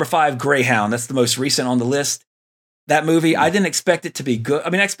 Number 5, Greyhound. That's the most recent on the list. That movie, I didn't expect it to be good. I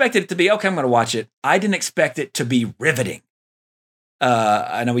mean, I expected it to be, okay, I'm going to watch it. I didn't expect it to be riveting.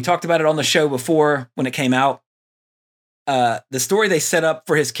 I know we talked about it on the show before when it came out. The story they set up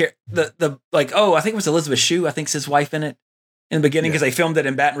for his character, I think it was Elizabeth Shue, I think's his wife in it, in the beginning, because they filmed it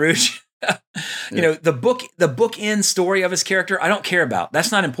in Baton Rouge. You know, the bookend story of his character, I don't care about.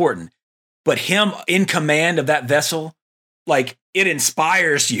 That's not important. But him in command of that vessel, like, it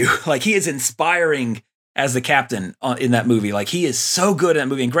inspires you. Like, he is inspiring as the captain in that movie. Like, he is so good in that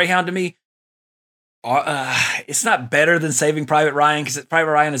movie. And Greyhound, to me, it's not better than Saving Private Ryan, because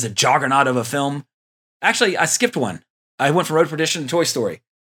Private Ryan is a juggernaut of a film. Actually, I skipped one. I went from Road to Perdition to Toy Story.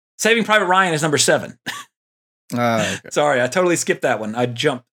 Saving Private Ryan is number 7. Okay. Sorry, I totally skipped that one. I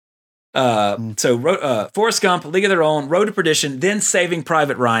jumped. So Forrest Gump, League of Their Own, Road to Perdition, then Saving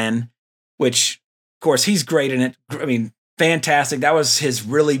Private Ryan, which, of course, he's great in it. I mean, fantastic. That was his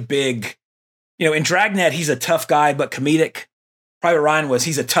really big, you know, in Dragnet, he's a tough guy, but comedic. Private Ryan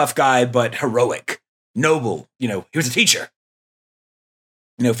he's a tough guy, but heroic, noble. You know, he was a teacher.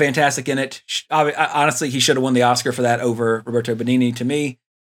 You know, fantastic in it. Honestly, he should have won the Oscar for that over Roberto Benigni to me.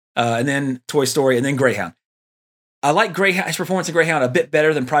 And then Toy Story, and then Greyhound. I like his performance in Greyhound a bit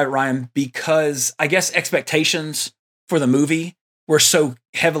better than Private Ryan because I guess expectations for the movie were so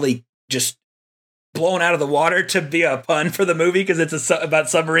heavily just blown out of the water to be a pun for the movie because it's about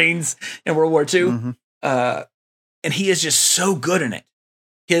submarines in World War II. Mm-hmm. And he is just so good in it.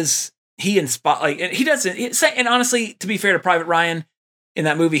 And honestly, to be fair to Private Ryan, in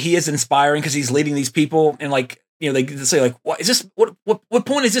that movie, he is inspiring because he's leading these people, and like, you know, they say like, "What is this? What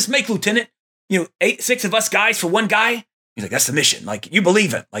point does this make, Lieutenant? You know, 6 of us guys for one guy." He's like, "That's the mission. Like, you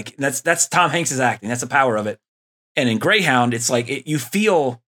believe it. Like, that's Tom Hanks' acting. That's the power of it." And in Greyhound, it's like you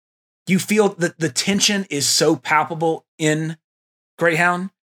feel that the tension is so palpable in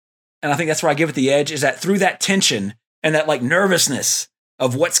Greyhound, and I think that's where I give it the edge. Is that through that tension and that like nervousness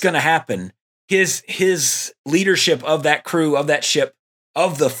of what's going to happen, his leadership of that crew, of that ship,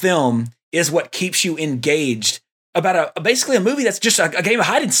 of the film is what keeps you engaged about basically a movie that's just a game of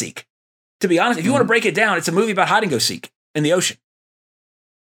hide and seek. To be honest, if you want to break it down, it's a movie about hide and go seek in the ocean.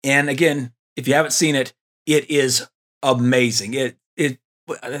 And again, if you haven't seen it, it is amazing. I think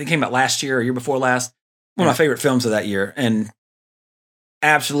it came out last year or year before last. One of my favorite films of that year, and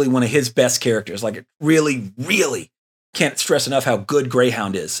absolutely one of his best characters. Like, really, really can't stress enough how good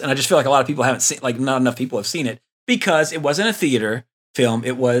Greyhound is. And I just feel like a lot of people haven't seen, like, not enough people have seen it because it wasn't a theater film.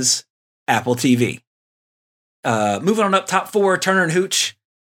 It was Apple TV. Moving on up, top 4, Turner and Hooch.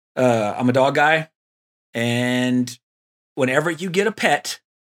 I'm a dog guy. And whenever you get a pet,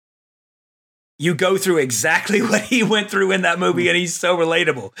 you go through exactly what he went through in that movie, and he's so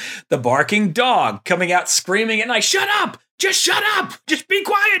relatable. The barking dog coming out screaming at night, "Shut up! Just shut up! Just be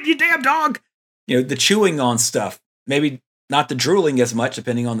quiet, you damn dog!" You know, the chewing on stuff. Maybe not the drooling as much,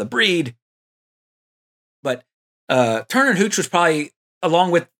 depending on the breed. But Turner and Hooch was probably,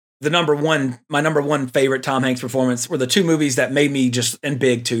 along with my number one favorite Tom Hanks performance, were the 2 movies that made me just, and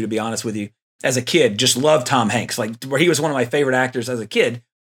Big too, to be honest with you, as a kid, just loved Tom Hanks. Like, where he was one of my favorite actors as a kid.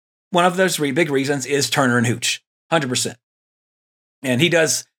 One of those 3 big reasons is Turner and Hooch, 100%. And he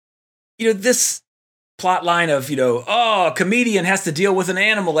does, you know, this plot line of, you know, a comedian has to deal with an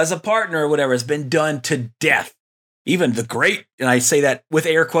animal as a partner or whatever has been done to death. Even the great, and I say that with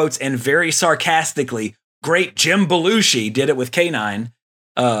air quotes and very sarcastically, great Jim Belushi did it with K9.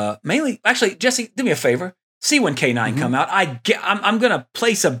 Mainly, actually, Jesse, do me a favor. see when K9 come out. I'm going to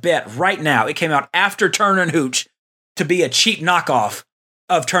place a bet right now. It came out after Turner and Hooch to be a cheap knockoff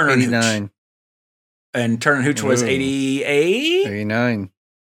of Turner and 89. Hooch. And Turner and Hooch was 88? 89.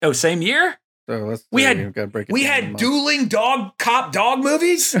 Oh, same year? So let's We had- we've got to break it We down had a month. dueling cop dog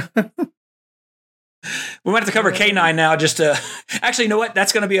movies? We might have to cover K9 now just to... Actually, you know what?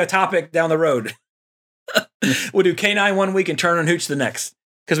 That's going to be a topic down the road. We'll do K9 one week and Turner and Hooch the next.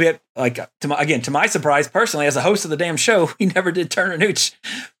 Because we had, like, to my surprise, personally, as a host of the damn show, we never did Turner and Hooch.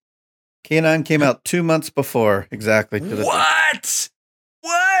 K9 came out 2 months before, exactly. What?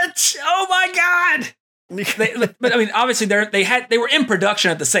 Oh my God! But I mean, obviously they were in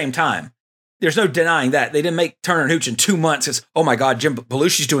production at the same time. There's no denying that they didn't make Turner and Hooch in 2 months. It's, oh my God, Jim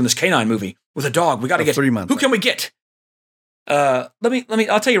Belushi's doing this K9 movie with a dog. We got to get 3 months. Who can we get? I'll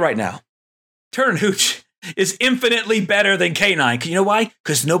tell you right now, Turner and Hooch is infinitely better than K9. You know why?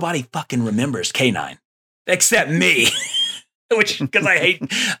 Because nobody fucking remembers K9 except me. Because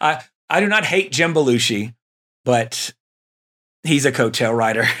I do not hate Jim Belushi, but he's a coattail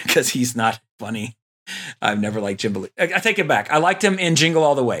rider because he's not funny. I've never liked Jim Belushi. I take it back. I liked him in Jingle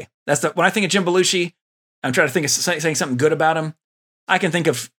All the Way. When I think of Jim Belushi, I'm trying to think of saying something good about him. I can think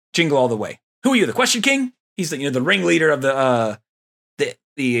of Jingle All the Way. Who are you, the Question King? He's the ringleader of the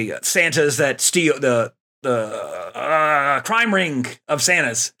Santas that steal the crime ring of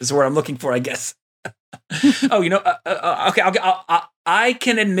Santas is where I'm looking for, I guess. Okay. I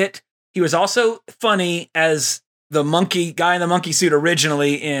can admit he was also funny as the monkey guy in the monkey suit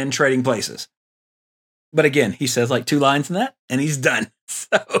originally in Trading Places. But again, he says like 2 lines in that and he's done.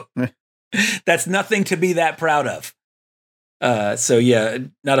 So that's nothing to be that proud of. So yeah,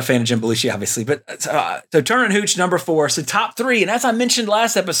 not a fan of Jim Belushi, obviously. But so Turner and Hooch, number 4. So top 3. And as I mentioned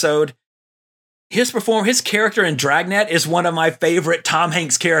last episode, his character in Dragnet is one of my favorite Tom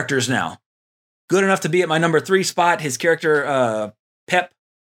Hanks characters now. Good enough to be at my number 3 spot. His character, Pep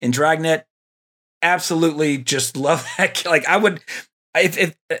in Dragnet, absolutely just love that. Like I would,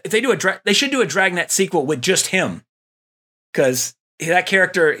 if they do they should do a Dragnet sequel with just him, because that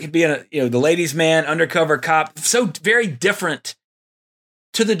character, he'd be the ladies' man, undercover cop, so very different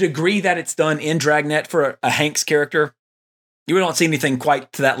to the degree that it's done in Dragnet for a Hanks character. You really don't see anything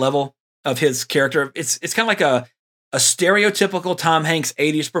quite to that level of his character. It's kind of like a stereotypical Tom Hanks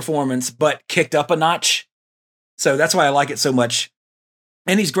 80s performance, but kicked up a notch. So that's why I like it so much.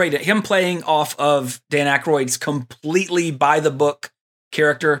 And he's great at him playing off of Dan Aykroyd's completely by the book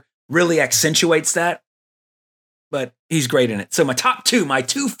character, really accentuates that. But he's great in it. So my top 2, my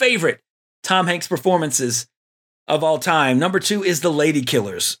 2 favorite Tom Hanks performances of all time. Number 2 is The Lady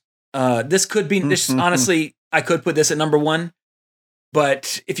Killers. This could be, honestly, I could put this at number 1.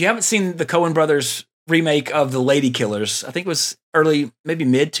 But if you haven't seen the Coen brothers remake of The Lady Killers, I think it was early, maybe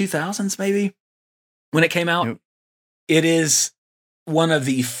mid 2000s, maybe when it came out. Yep. It is one of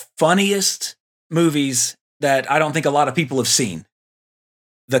the funniest movies that I don't think a lot of people have seen.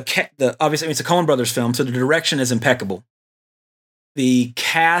 Obviously, it's a Coen brothers film, so the direction is impeccable. The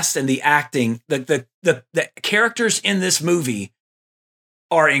cast and the acting, the characters in this movie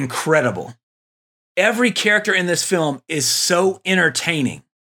are incredible. Every character in this film is so entertaining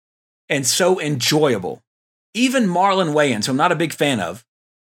and so enjoyable. Even Marlon Wayans, who I'm not a big fan of,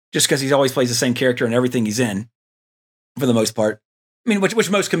 just because he always plays the same character in everything he's in, for the most part. I mean, which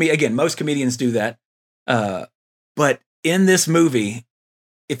most comedians do that. But in this movie,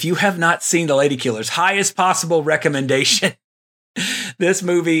 if you have not seen The Lady Killers, highest possible recommendation. This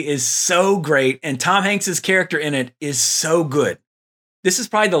movie is so great, and Tom Hanks's character in it is so good. This is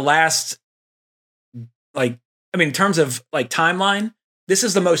probably the last, in terms of timeline, this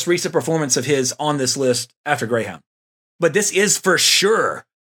is the most recent performance of his on this list after Greyhound. But this is for sure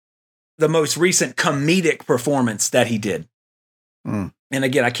the most recent comedic performance that he did. And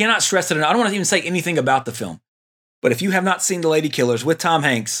again, I cannot stress it enough. I don't want to even say anything about the film. But if you have not seen The Lady Killers with Tom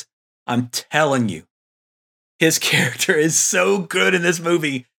Hanks, I'm telling you, his character is so good in this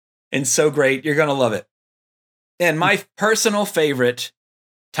movie and so great. You're going to love it. And my personal favorite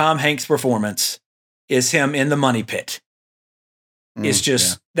Tom Hanks performance is him in The Money Pit. It's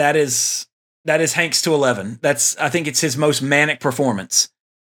just, that is Hanks to 11. I think it's his most manic performance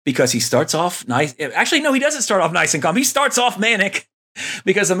because he starts off nice. Actually, no, he doesn't start off nice and calm. He starts off manic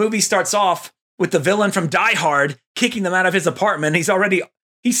because the movie starts off with the villain from Die Hard kicking them out of his apartment.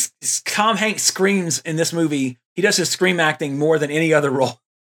 Tom Hanks screams in this movie. He does his scream acting more than any other role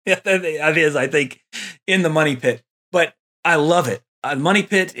of his, I think, in The Money Pit. But I love it. Money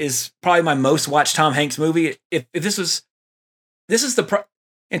Pit is probably my most watched Tom Hanks movie. If this is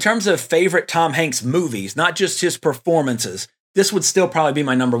in terms of favorite Tom Hanks movies, not just his performances, this would still probably be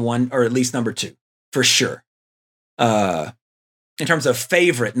my number 1 or at least number 2 for sure. in terms of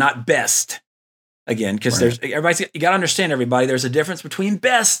favorite, not best. Again, because you got to understand, everybody, there's a difference between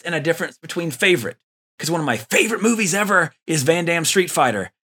best and a difference between favorite. Because one of my favorite movies ever is Van Damme Street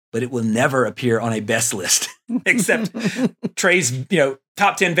Fighter, but it will never appear on a best list, except Trey's,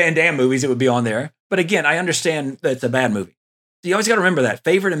 top 10 Van Damme movies. It would be on there. But again, I understand that it's a bad movie. So you always got to remember that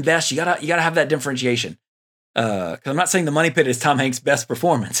favorite and best. You gotta have that differentiation. Because I'm not saying The Money Pit is Tom Hanks' best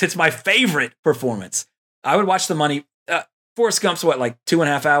performance. It's my favorite performance. I would watch Forrest Gump's like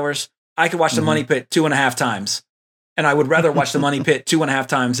 2.5 hours. I could watch The Money Pit 2.5 times. And I would rather watch The Money Pit 2.5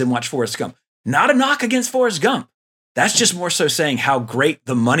 times than watch Forrest Gump. Not a knock against Forrest Gump. That's just more so saying how great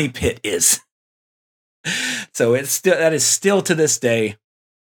The Money Pit is. So that is still to this day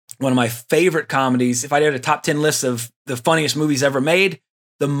one of my favorite comedies. If I did a top 10 list of the funniest movies ever made,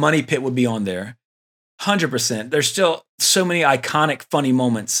 The Money Pit would be on there. 100%. There's still so many iconic funny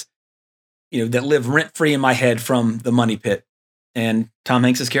moments, that live rent-free in my head from The Money Pit. And Tom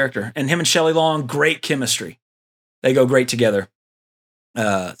Hanks' character. And him and Shelley Long, great chemistry. They go great together.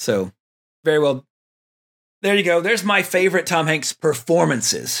 So, very well. There you go. There's my favorite Tom Hanks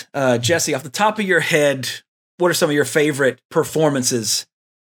performances. Jesse, off the top of your head, what are some of your favorite performances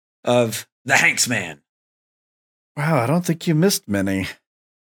of the Hanks man? Wow, I don't think you missed many.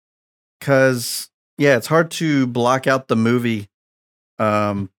 Because, it's hard to block out the movie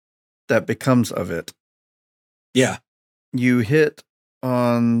that becomes of it. Yeah. You hit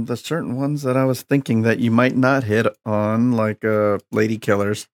on the certain ones that I was thinking that you might not hit on, like Lady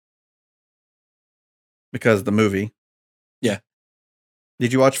Killers, because the movie. Yeah.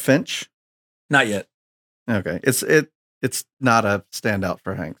 Did you watch Finch? Not yet. Okay, it's not a standout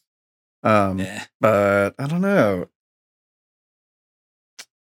for Hanks. But I don't know.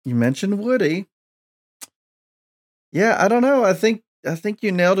 You mentioned Woody. Yeah, I don't know. I think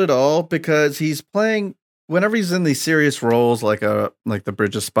you nailed it all, because he's playing. Whenever he's in these serious roles, like the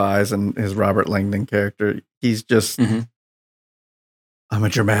Bridge of Spies and his Robert Langdon character, he's just, I'm a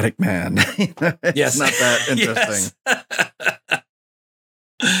dramatic man. It's not that interesting.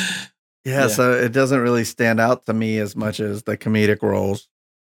 So it doesn't really stand out to me as much as the comedic roles.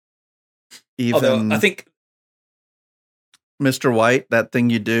 Even I think Mr. White, That Thing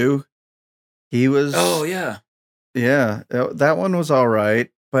You Do, he was. Oh yeah, yeah, that one was all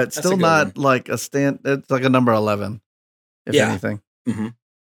right. But still not like a stand. It's like a number 11, if anything. Mm-hmm.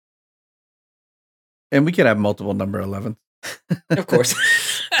 And we could have multiple number 11s. Of course.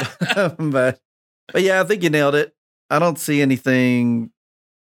 but yeah, I think you nailed it. I don't see anything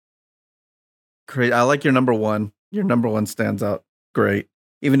crazy. I like your number one. Your number one stands out great.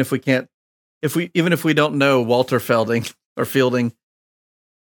 Even if we don't know Walter Fielding, the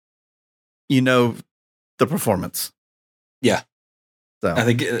performance. Yeah. So. I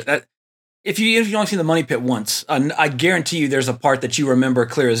think if you only seen The Money Pit once, I guarantee you there's a part that you remember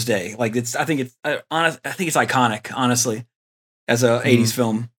clear as day. Like I think it's iconic, honestly, as a 80s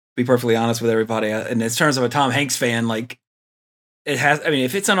film. To be perfectly honest with everybody, and in terms of a Tom Hanks fan, like it has. I mean,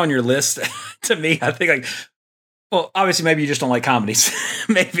 if it's not on your list, to me, I think well, obviously, maybe you just don't like comedies.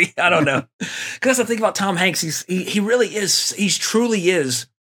 Maybe, I don't know. Because that's the thing about Tom Hanks. He really is. He truly is.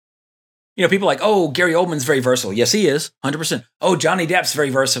 People are like, oh, Gary Oldman's very versatile. Yes, he is, 100%. Oh, Johnny Depp's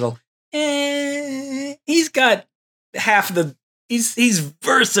very versatile. He's got half the. He's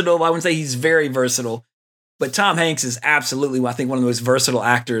versatile. I wouldn't say he's very versatile, but Tom Hanks is absolutely, I think, one of the most versatile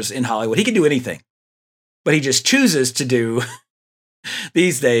actors in Hollywood. He can do anything, but he just chooses to do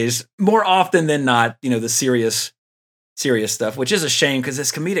these days more often than not. The serious stuff, which is a shame because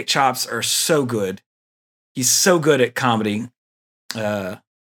his comedic chops are so good. He's so good at comedy.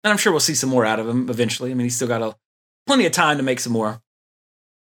 And I'm sure we'll see some more out of him eventually. I mean, he's still got plenty of time to make some more.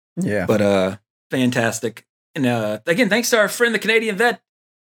 Yeah. But fantastic. And again, thanks to our friend, the Canadian vet,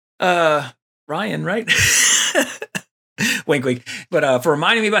 Ryan, right? Wink, wink. But for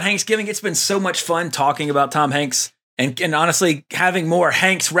reminding me about Hanksgiving, it's been so much fun talking about Tom Hanks and honestly having more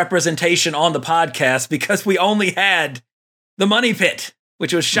Hanks representation on the podcast, because we only had The Money Pit,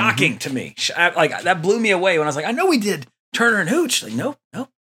 which was shocking to me. Like that blew me away when I was like, I know we did Turner and Hooch. Like, nope.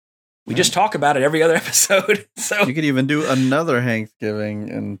 We just talk about it every other episode. So you could even do another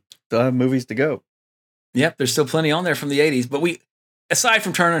Hanksgiving and still have movies to go. Yep, there's still plenty on there from the 80s. But aside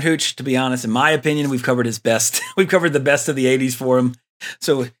from Turner and Hooch, to be honest, in my opinion, we've covered his best. We've covered the best of the 80s for him.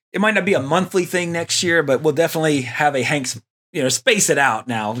 So it might not be a monthly thing next year, but we'll definitely have a Hanks, space it out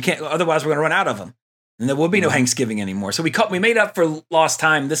now. We can't, otherwise we're going to run out of them. And there will be no Hanksgiving anymore. So we made up for lost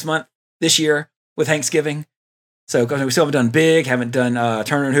time this year with Hanksgiving. So we still haven't done Big, haven't done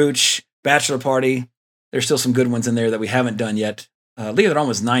Turner and Hooch, Bachelor Party. There's still some good ones in there that we haven't done yet. Leave It On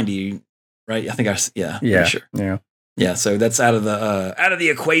was 90, right? I think Yeah. pretty sure. Yeah. Yeah, so that's out of the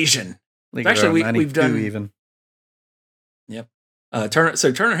equation. League Actually, around we've done 92 even. Yep.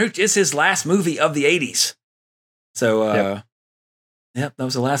 Turner Hooch is his last movie of the 80s. So, yep, that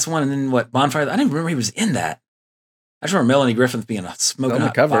was the last one. And then what? Bonfire. I didn't remember he was in that. I just remember Melanie Griffith being a smoking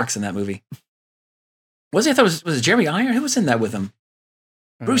hot box in that movie. Was he? I thought was it Jeremy Irons? Who was in that with him?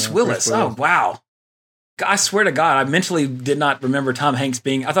 Bruce Willis. Oh, wow. I swear to God, I mentally did not remember Tom Hanks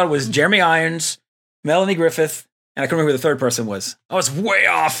being. I thought it was Jeremy Irons, Melanie Griffith, and I couldn't remember who the third person was. I was way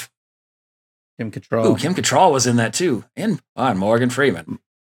off. Kim Cattrall. Ooh, Kim Cattrall was in that too. And Morgan Freeman.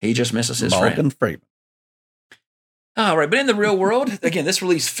 He just misses his friend. Morgan Freeman. All right, but in the real world, again, this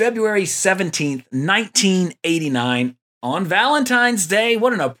released February 17th, 1989 on Valentine's Day.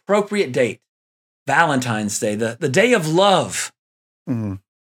 What an appropriate date. Valentine's Day, the day of love. Mm-hmm.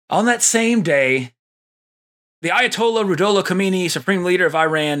 On that same day, the Ayatollah Ruhollah Khomeini, supreme leader of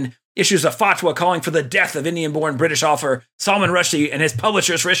Iran, issues a fatwa calling for the death of Indian-born British author Salman Rushdie and his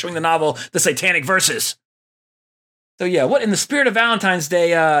publishers for issuing the novel The Satanic Verses. So yeah, what in the spirit of Valentine's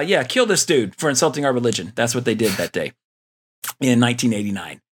Day, kill this dude for insulting our religion. That's what they did that day in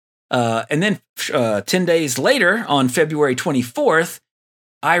 1989. And then 10 days later, on February 24th,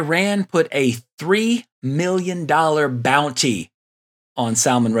 Iran put a $3 million bounty on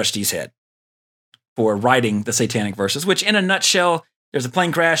Salman Rushdie's head for writing The Satanic Verses, which in a nutshell, there's a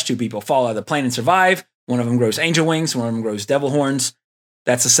plane crash, 2 people fall out of the plane and survive. One of them grows angel wings, one of them grows devil horns.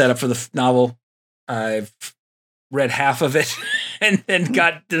 That's the setup for the novel. I've read half of it and then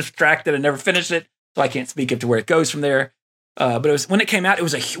got distracted and never finished it, so I can't speak up to where it goes from there. But it was when it came out.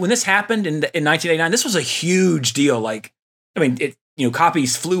 When this happened in 1989. This was a huge deal. Like, I mean,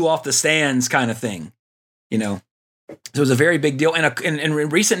 copies flew off the stands, kind of thing. So it was a very big deal. And in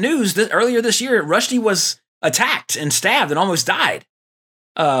recent news, earlier this year, Rushdie was attacked and stabbed and almost died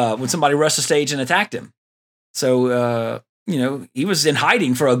when somebody rushed the stage and attacked him. So he was in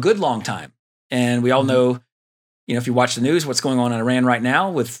hiding for a good long time, and we all know. If you watch the news, what's going on in Iran right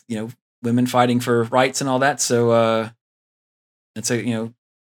now with, women fighting for rights and all that. So, you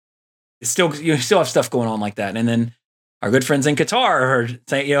still have stuff going on like that. And then our good friends in Qatar are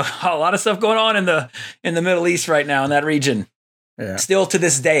saying, a lot of stuff going on in the Middle East right now in that region. Yeah. Still to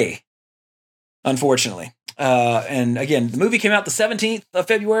this day, unfortunately. And again, the movie came out the 17th of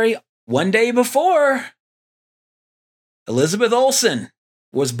February, one day before Elizabeth Olsen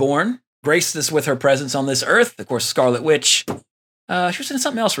was born. Graced us with her presence on this earth. Of course, Scarlet Witch. She was in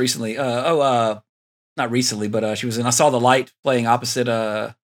something else recently. Not recently, but she was in I Saw the Light playing opposite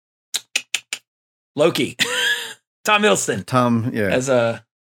Loki. Tom Hiddleston.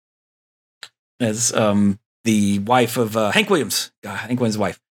 As the wife of Hank Williams. Hank Williams'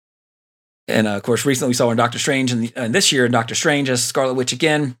 wife. And of course, recently we saw her in Doctor Strange, and this year in Doctor Strange as Scarlet Witch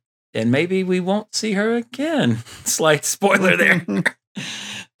again. And maybe we won't see her again. Slight spoiler there.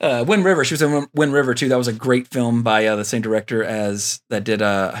 Wind River. She was in Wind River too. That was a great film by the same director as that did.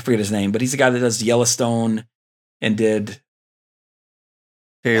 I forget his name, but he's the guy that does Yellowstone and did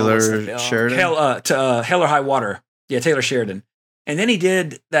Taylor Sheridan. Hell or High Water. Yeah, Taylor Sheridan. And then he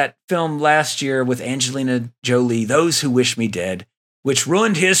did that film last year with Angelina Jolie, Those Who Wish Me Dead, which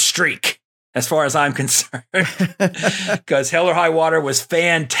ruined his streak as far as I'm concerned. Because Hell or High Water was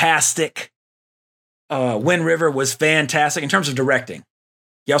fantastic. Wind River was fantastic in terms of directing.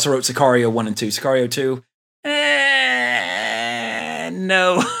 He also wrote Sicario 1 and 2. Sicario 2,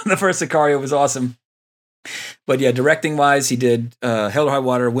 no. The first Sicario was awesome. But yeah, directing-wise, he did Hell or High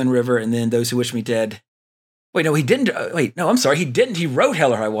Water, Wind River, and then Those Who Wish Me Dead. Wait, no, he didn't. I'm sorry. He didn't. He wrote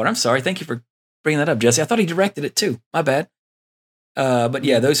Hell or High Water. I'm sorry. Thank you for bringing that up, Jesse. I thought he directed it too. My bad. But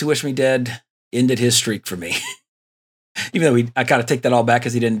yeah, Those Who Wish Me Dead ended his streak for me. Even though I kind of take that all back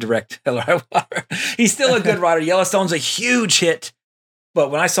because he didn't direct Hell or High Water. He's still a good writer. Yellowstone's a huge hit. But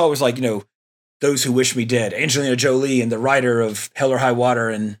when I saw it was like, Those Who Wish Me Dead, Angelina Jolie and the writer of Hell or High Water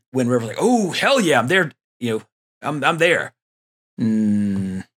and Wind River, like, oh, hell yeah, I'm there. I'm there.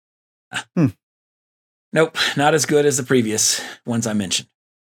 Nope, not as good as the previous ones I mentioned.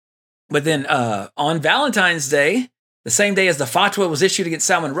 But then on Valentine's Day, the same day as the fatwa was issued against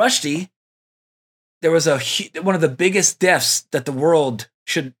Salman Rushdie, there was one of the biggest deaths that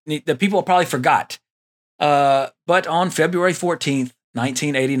that people probably forgot. But on February 14th,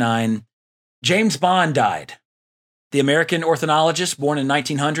 1989, James Bond died. The American ornithologist, born in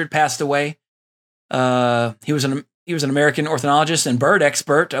 1900, passed away. He was an American ornithologist and bird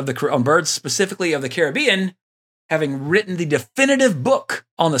expert on birds, specifically of the Caribbean, having written the definitive book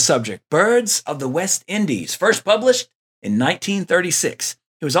on the subject, Birds of the West Indies, first published in 1936.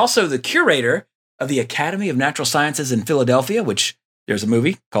 He was also the curator of the Academy of Natural Sciences in Philadelphia, which There's a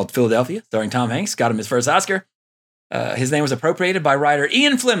movie called Philadelphia, starring Tom Hanks, got him his first Oscar. His name was appropriated by writer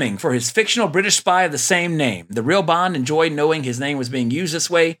Ian Fleming for his fictional British spy of the same name. The real Bond enjoyed knowing his name was being used this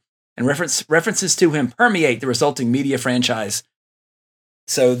way, and references to him permeate the resulting media franchise.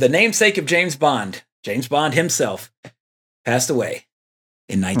 So the namesake of James Bond himself, passed away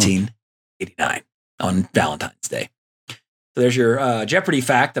in 1989 on Valentine's Day. So there's your Jeopardy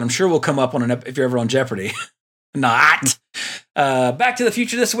fact that I'm sure will come up on if you're ever on Jeopardy. Not. Back to the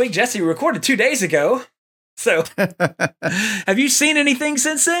Future this week. Jesse, we recorded 2 days ago. So have you seen anything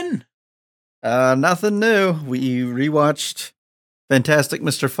since then? Nothing new. We rewatched Fantastic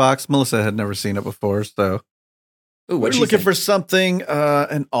Mr. Fox. Melissa had never seen it before, so we're looking for something,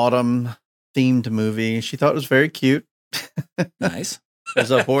 an autumn themed movie. She thought it was very cute. Nice.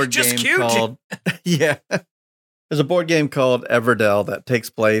 There's a board game called There's a board game called Everdell that takes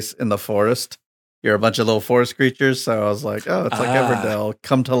place in the forest. You're a bunch of little forest creatures, so I was like, oh, it's like Everdell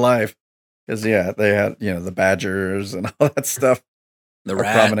come to life. Because they had the badgers and all that stuff. The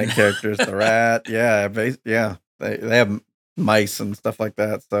rat, prominent characters. The rat, they have mice and stuff like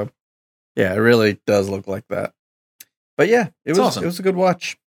that. So yeah, it really does look like that. But yeah, it was awesome. It was a good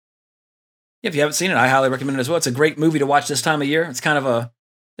watch. Yeah, if you haven't seen it, I highly recommend it as well. It's a great movie to watch this time of year. It's kind of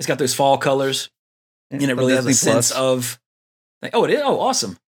it's got those fall colors, and it really has a sense of it is. Oh,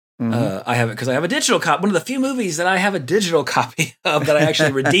 awesome. Mm-hmm. I have it because I have a digital copy. One of the few movies that I have a digital copy of that I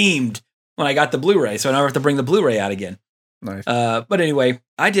actually redeemed when I got the Blu-ray, so I never have to bring the Blu-ray out again. Nice. But anyway,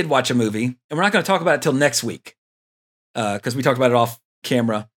 I did watch a movie, and we're not going to talk about it till next week because we talked about it off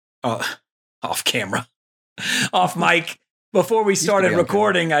mic before we started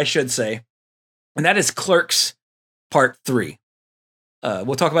recording, I should say, and that is Clerks Part 3.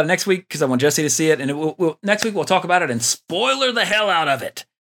 We'll talk about it next week because I want Jesse to see it, and next week we'll talk about it and spoiler the hell out of it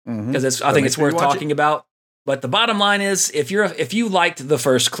because I think it's worth talking about. But the bottom line is, if you liked the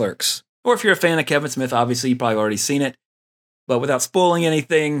first Clerks, or if you're a fan of Kevin Smith, obviously you've probably already seen it. But without spoiling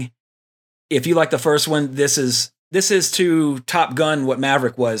anything, if you like the first one, this is to Top Gun what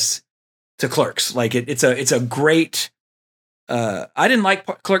Maverick was to Clerks. Like it's a great. I didn't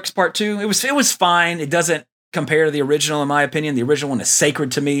like Clerks Part 2. It was fine. It doesn't compare to the original, in my opinion. The original one is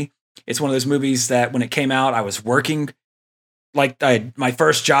sacred to me. It's one of those movies that when it came out, I was working. Like my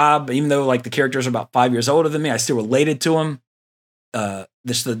first job, even though like the characters are about 5 years older than me, I still related to them.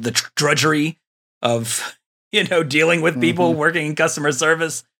 The drudgery of dealing with people, working in customer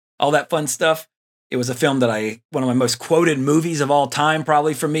service, all that fun stuff. It was a film that one of my most quoted movies of all time,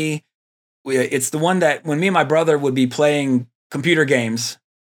 probably for me. It's the one that when me and my brother would be playing computer games,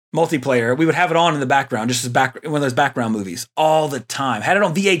 multiplayer, we would have it on in the background, just as one of those background movies all the time. Had it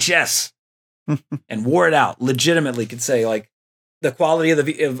on VHS and wore it out. Legitimately could say like the quality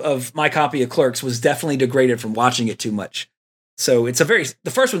of my copy of Clerks was definitely degraded from watching it too much. So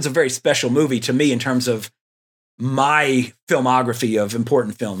the first one's a very special movie to me in terms of my filmography of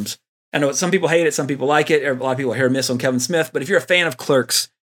important films. I know some people hate it, some people like it. A lot of people here miss on Kevin Smith, but if you're a fan of Clerks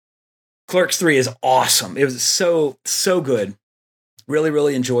 3 is awesome. It was so good. Really,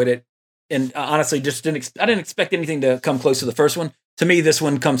 really enjoyed it. And honestly, just I didn't expect anything to come close to the first one. To me, this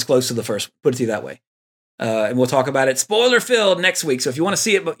one comes close to the first one. Put it to you that way. And we'll talk about it spoiler-filled next week. So if you want to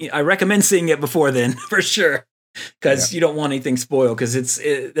see it, I recommend seeing it before then, for sure. Because you don't want anything spoiled, because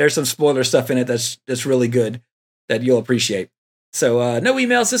there's some spoiler stuff in it that's really good that you'll appreciate. So no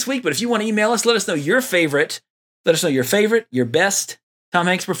emails this week, but if you want to email us, let us know your favorite. Let us know your favorite, your best Tom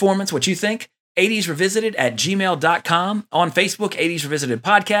Hanks performance, what you think. 80srevisited@gmail.com. On Facebook, 80s Revisited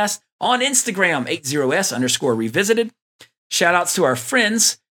Podcast. On Instagram, 80s_revisited. Shout outs to our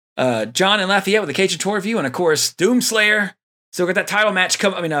friends, John and Lafayette with the Cajun Tour Review, and of course, Doomslayer. Still got that title match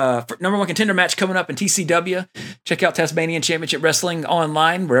number one contender match coming up in TCW. Check out Tasmanian Championship Wrestling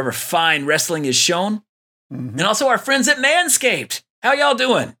online, wherever fine wrestling is shown. And also our friends at Manscaped. How y'all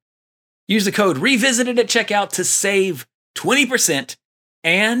doing? Use the code REVISITED at checkout to save 20%.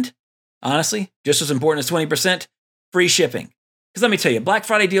 And honestly, just as important as 20%, free shipping. Because let me tell you, Black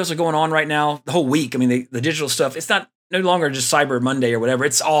Friday deals are going on right now the whole week. I mean, the digital stuff, it's no longer just Cyber Monday or whatever.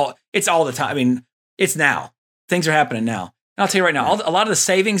 It's all the time. I mean, it's now. Things are happening now. And I'll tell you right now, a lot of the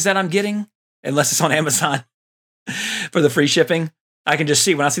savings that I'm getting, unless it's on Amazon for the free shipping, I can just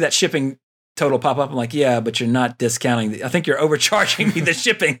see when I see that shipping total pop up, I'm like, yeah, but you're not discounting. I think you're overcharging me the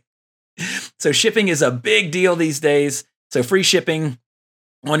shipping. So shipping is a big deal these days. So free shipping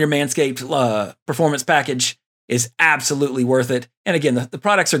on your Manscaped performance package is absolutely worth it. And again, the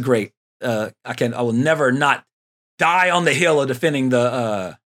products are great. I will never not die on the hill of defending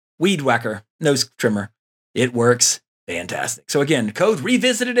the Weed Whacker nose trimmer. It works fantastic. So again, code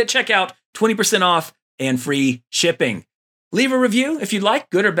REVISITED at checkout, 20% off and free shipping. leave a review if you'd like,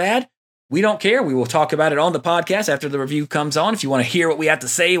 good or bad. We don't care. We will talk about it on the podcast after the review comes on. If you want to hear what we have to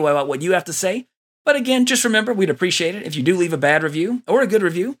say about what you have to say. But again, just remember, we'd appreciate it if you do leave a bad review or a good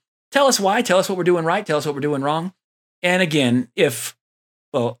review. Tell us why. Tell us what we're doing right. Tell us what we're doing wrong. And again,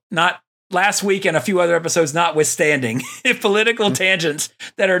 not last week and a few other episodes notwithstanding, if political tangents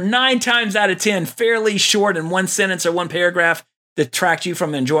that are 9 times out of 10 fairly short in one sentence or one paragraph detract you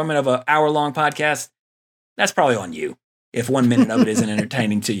from the enjoyment of an hour-long podcast, that's probably on you if 1 minute of it isn't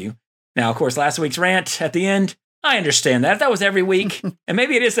entertaining to you. Now, of course, last week's rant at the end, I understand that. If that was every week, and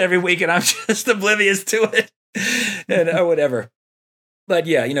maybe it is every week, and I'm just oblivious to it, or whatever. But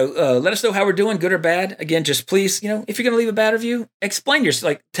yeah, let us know how we're doing, good or bad. Again, just please, if you're going to leave a bad review, explain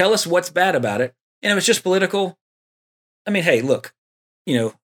tell us what's bad about it. And if it's just political, I mean, hey, look,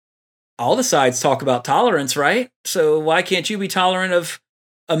 all the sides talk about tolerance, right? So why can't you be tolerant of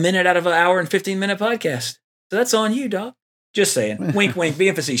a minute out of an hour and 15-minute podcast? So that's on you, dog. Just saying. Wink, wink,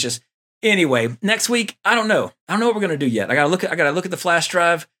 being facetious. Anyway, next week, I don't know. I don't know what we're going to do yet. I got to look at the flash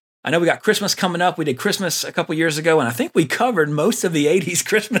drive. I know we got Christmas coming up. We did Christmas a couple years ago, and I think we covered most of the 80s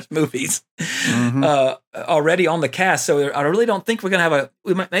Christmas movies already on the cast. So I really don't think we're going to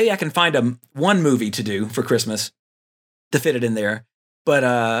have maybe I can find one movie to do for Christmas to fit it in there. But,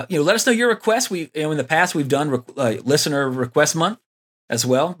 let us know your requests. In the past, we've done listener request month as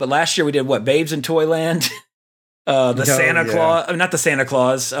well. But last year we did Babes in Toyland, Santa Claus, not the Santa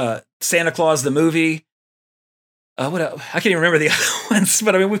Claus, Santa Claus, the movie. What else? I can't even remember the other ones,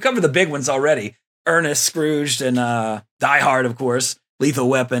 but I mean, we've covered the big ones already. Ernest, Scrooged, and Die Hard, of course. Lethal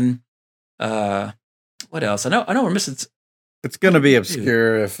Weapon. What else? I know we're missing. It's going to be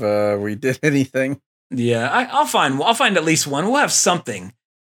obscure if we did anything. Yeah, I'll find at least one. We'll have something.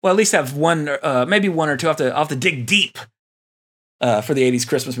 Well, at least have one, maybe one or two. I'll have to dig deep for the 80s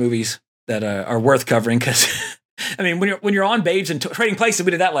Christmas movies that are worth covering. Because, I mean, when you're on Babes and Trading Places, we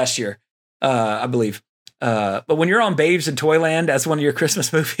did that last year, I believe. But when you're on Babes in Toyland as one of your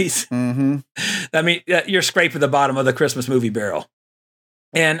Christmas movies, I mean, you're scraping the bottom of the Christmas movie barrel.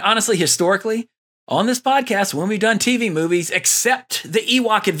 And honestly, historically, on this podcast, when we've done TV movies, except the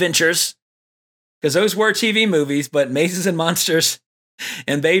Ewok Adventures, because those were TV movies, but Mazes and Monsters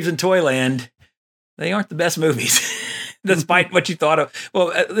and Babes in Toyland, they aren't the best movies, despite what you thought of.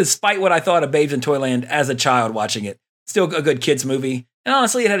 Well, despite what I thought of Babes in Toyland as a child watching it, still a good kids movie. And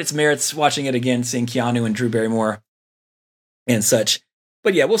honestly, it had its merits watching it again, seeing Keanu and Drew Barrymore and such.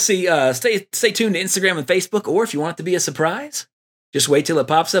 But yeah, we'll see. Stay tuned to Instagram and Facebook, or if you want it to be a surprise, just wait till it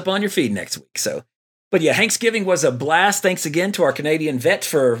pops up on your feed next week. So, but yeah, Thanksgiving was a blast. Thanks again to our Canadian vet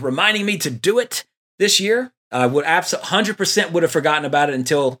for reminding me to do it this year. I would 100% would have forgotten about it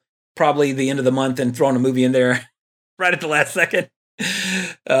until probably the end of the month and thrown a movie in there right at the last second.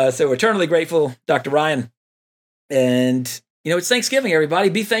 So eternally grateful, Dr. Ryan. And it's Thanksgiving, everybody.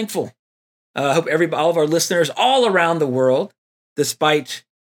 Be thankful. I hope all of our listeners all around the world, despite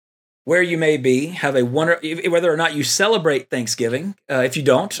where you may be, have whether or not you celebrate Thanksgiving. If you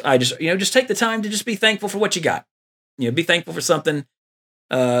don't, just take the time to just be thankful for what you got. Be thankful for something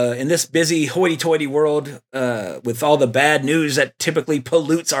in this busy hoity-toity world with all the bad news that typically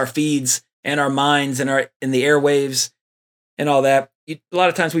pollutes our feeds and our minds and in the airwaves and all that. A lot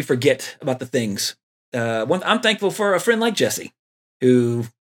of times we forget about the things. I'm thankful for a friend like Jesse, who,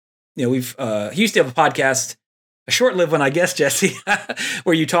 he used to have a podcast, a short-lived one, I guess, Jesse,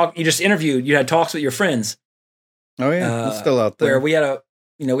 where you had talks with your friends. Oh yeah, it's still out there. Where we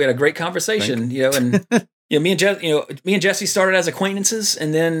had a great conversation, and me and Jesse started as acquaintances,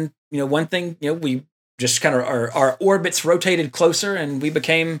 and then one thing, we just kind of our orbits rotated closer, and we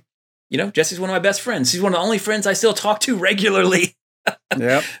became, Jesse's one of my best friends. He's one of the only friends I still talk to regularly.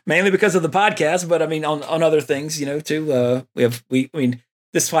 Yep. Mainly because of the podcast, but I mean on other things, too.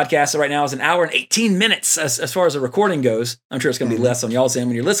 This podcast right now is 1 hour and 18 minutes as far as the recording goes. I'm sure it's going to be less on y'all's end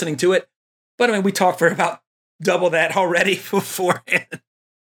when you're listening to it, but I mean we talked for about double that already beforehand.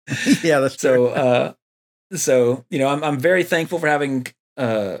 Yeah, that's true. So I'm very thankful for having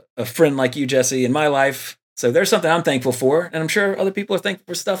a friend like you, Jesse, in my life. So there's something I'm thankful for, and I'm sure other people are thankful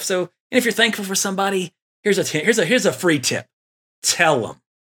for stuff. So, and if you're thankful for somebody, here's a free tip. Tell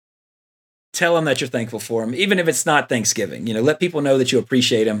them that you're thankful for them, even if it's not Thanksgiving. Let people know that you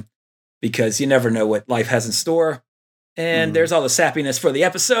appreciate them, because you never know what life has in store. And there's all the sappiness for the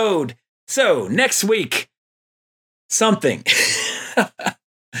episode. So next week, something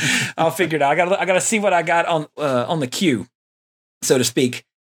I'll figure it out. I gotta see what I got on the queue, so to speak,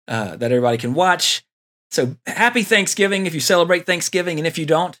 that everybody can watch. So happy Thanksgiving if you celebrate Thanksgiving, and if you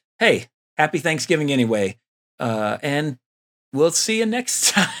don't, hey, happy Thanksgiving anyway. And we'll see you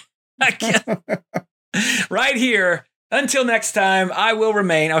next time. Right here Until next time, I will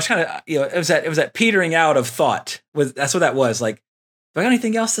remain. I was kind of, it was that petering out of thought. That's what that was. Like, do I got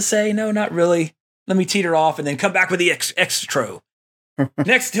anything else to say? No, not really. Let me teeter off and then come back with the extra.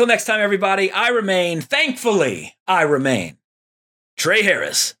 Till next time, everybody, I remain. Thankfully, I remain. Trey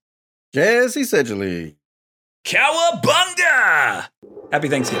Harris. Jesse Sedgley. Cowabunga! Happy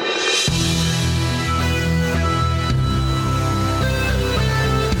Thanksgiving.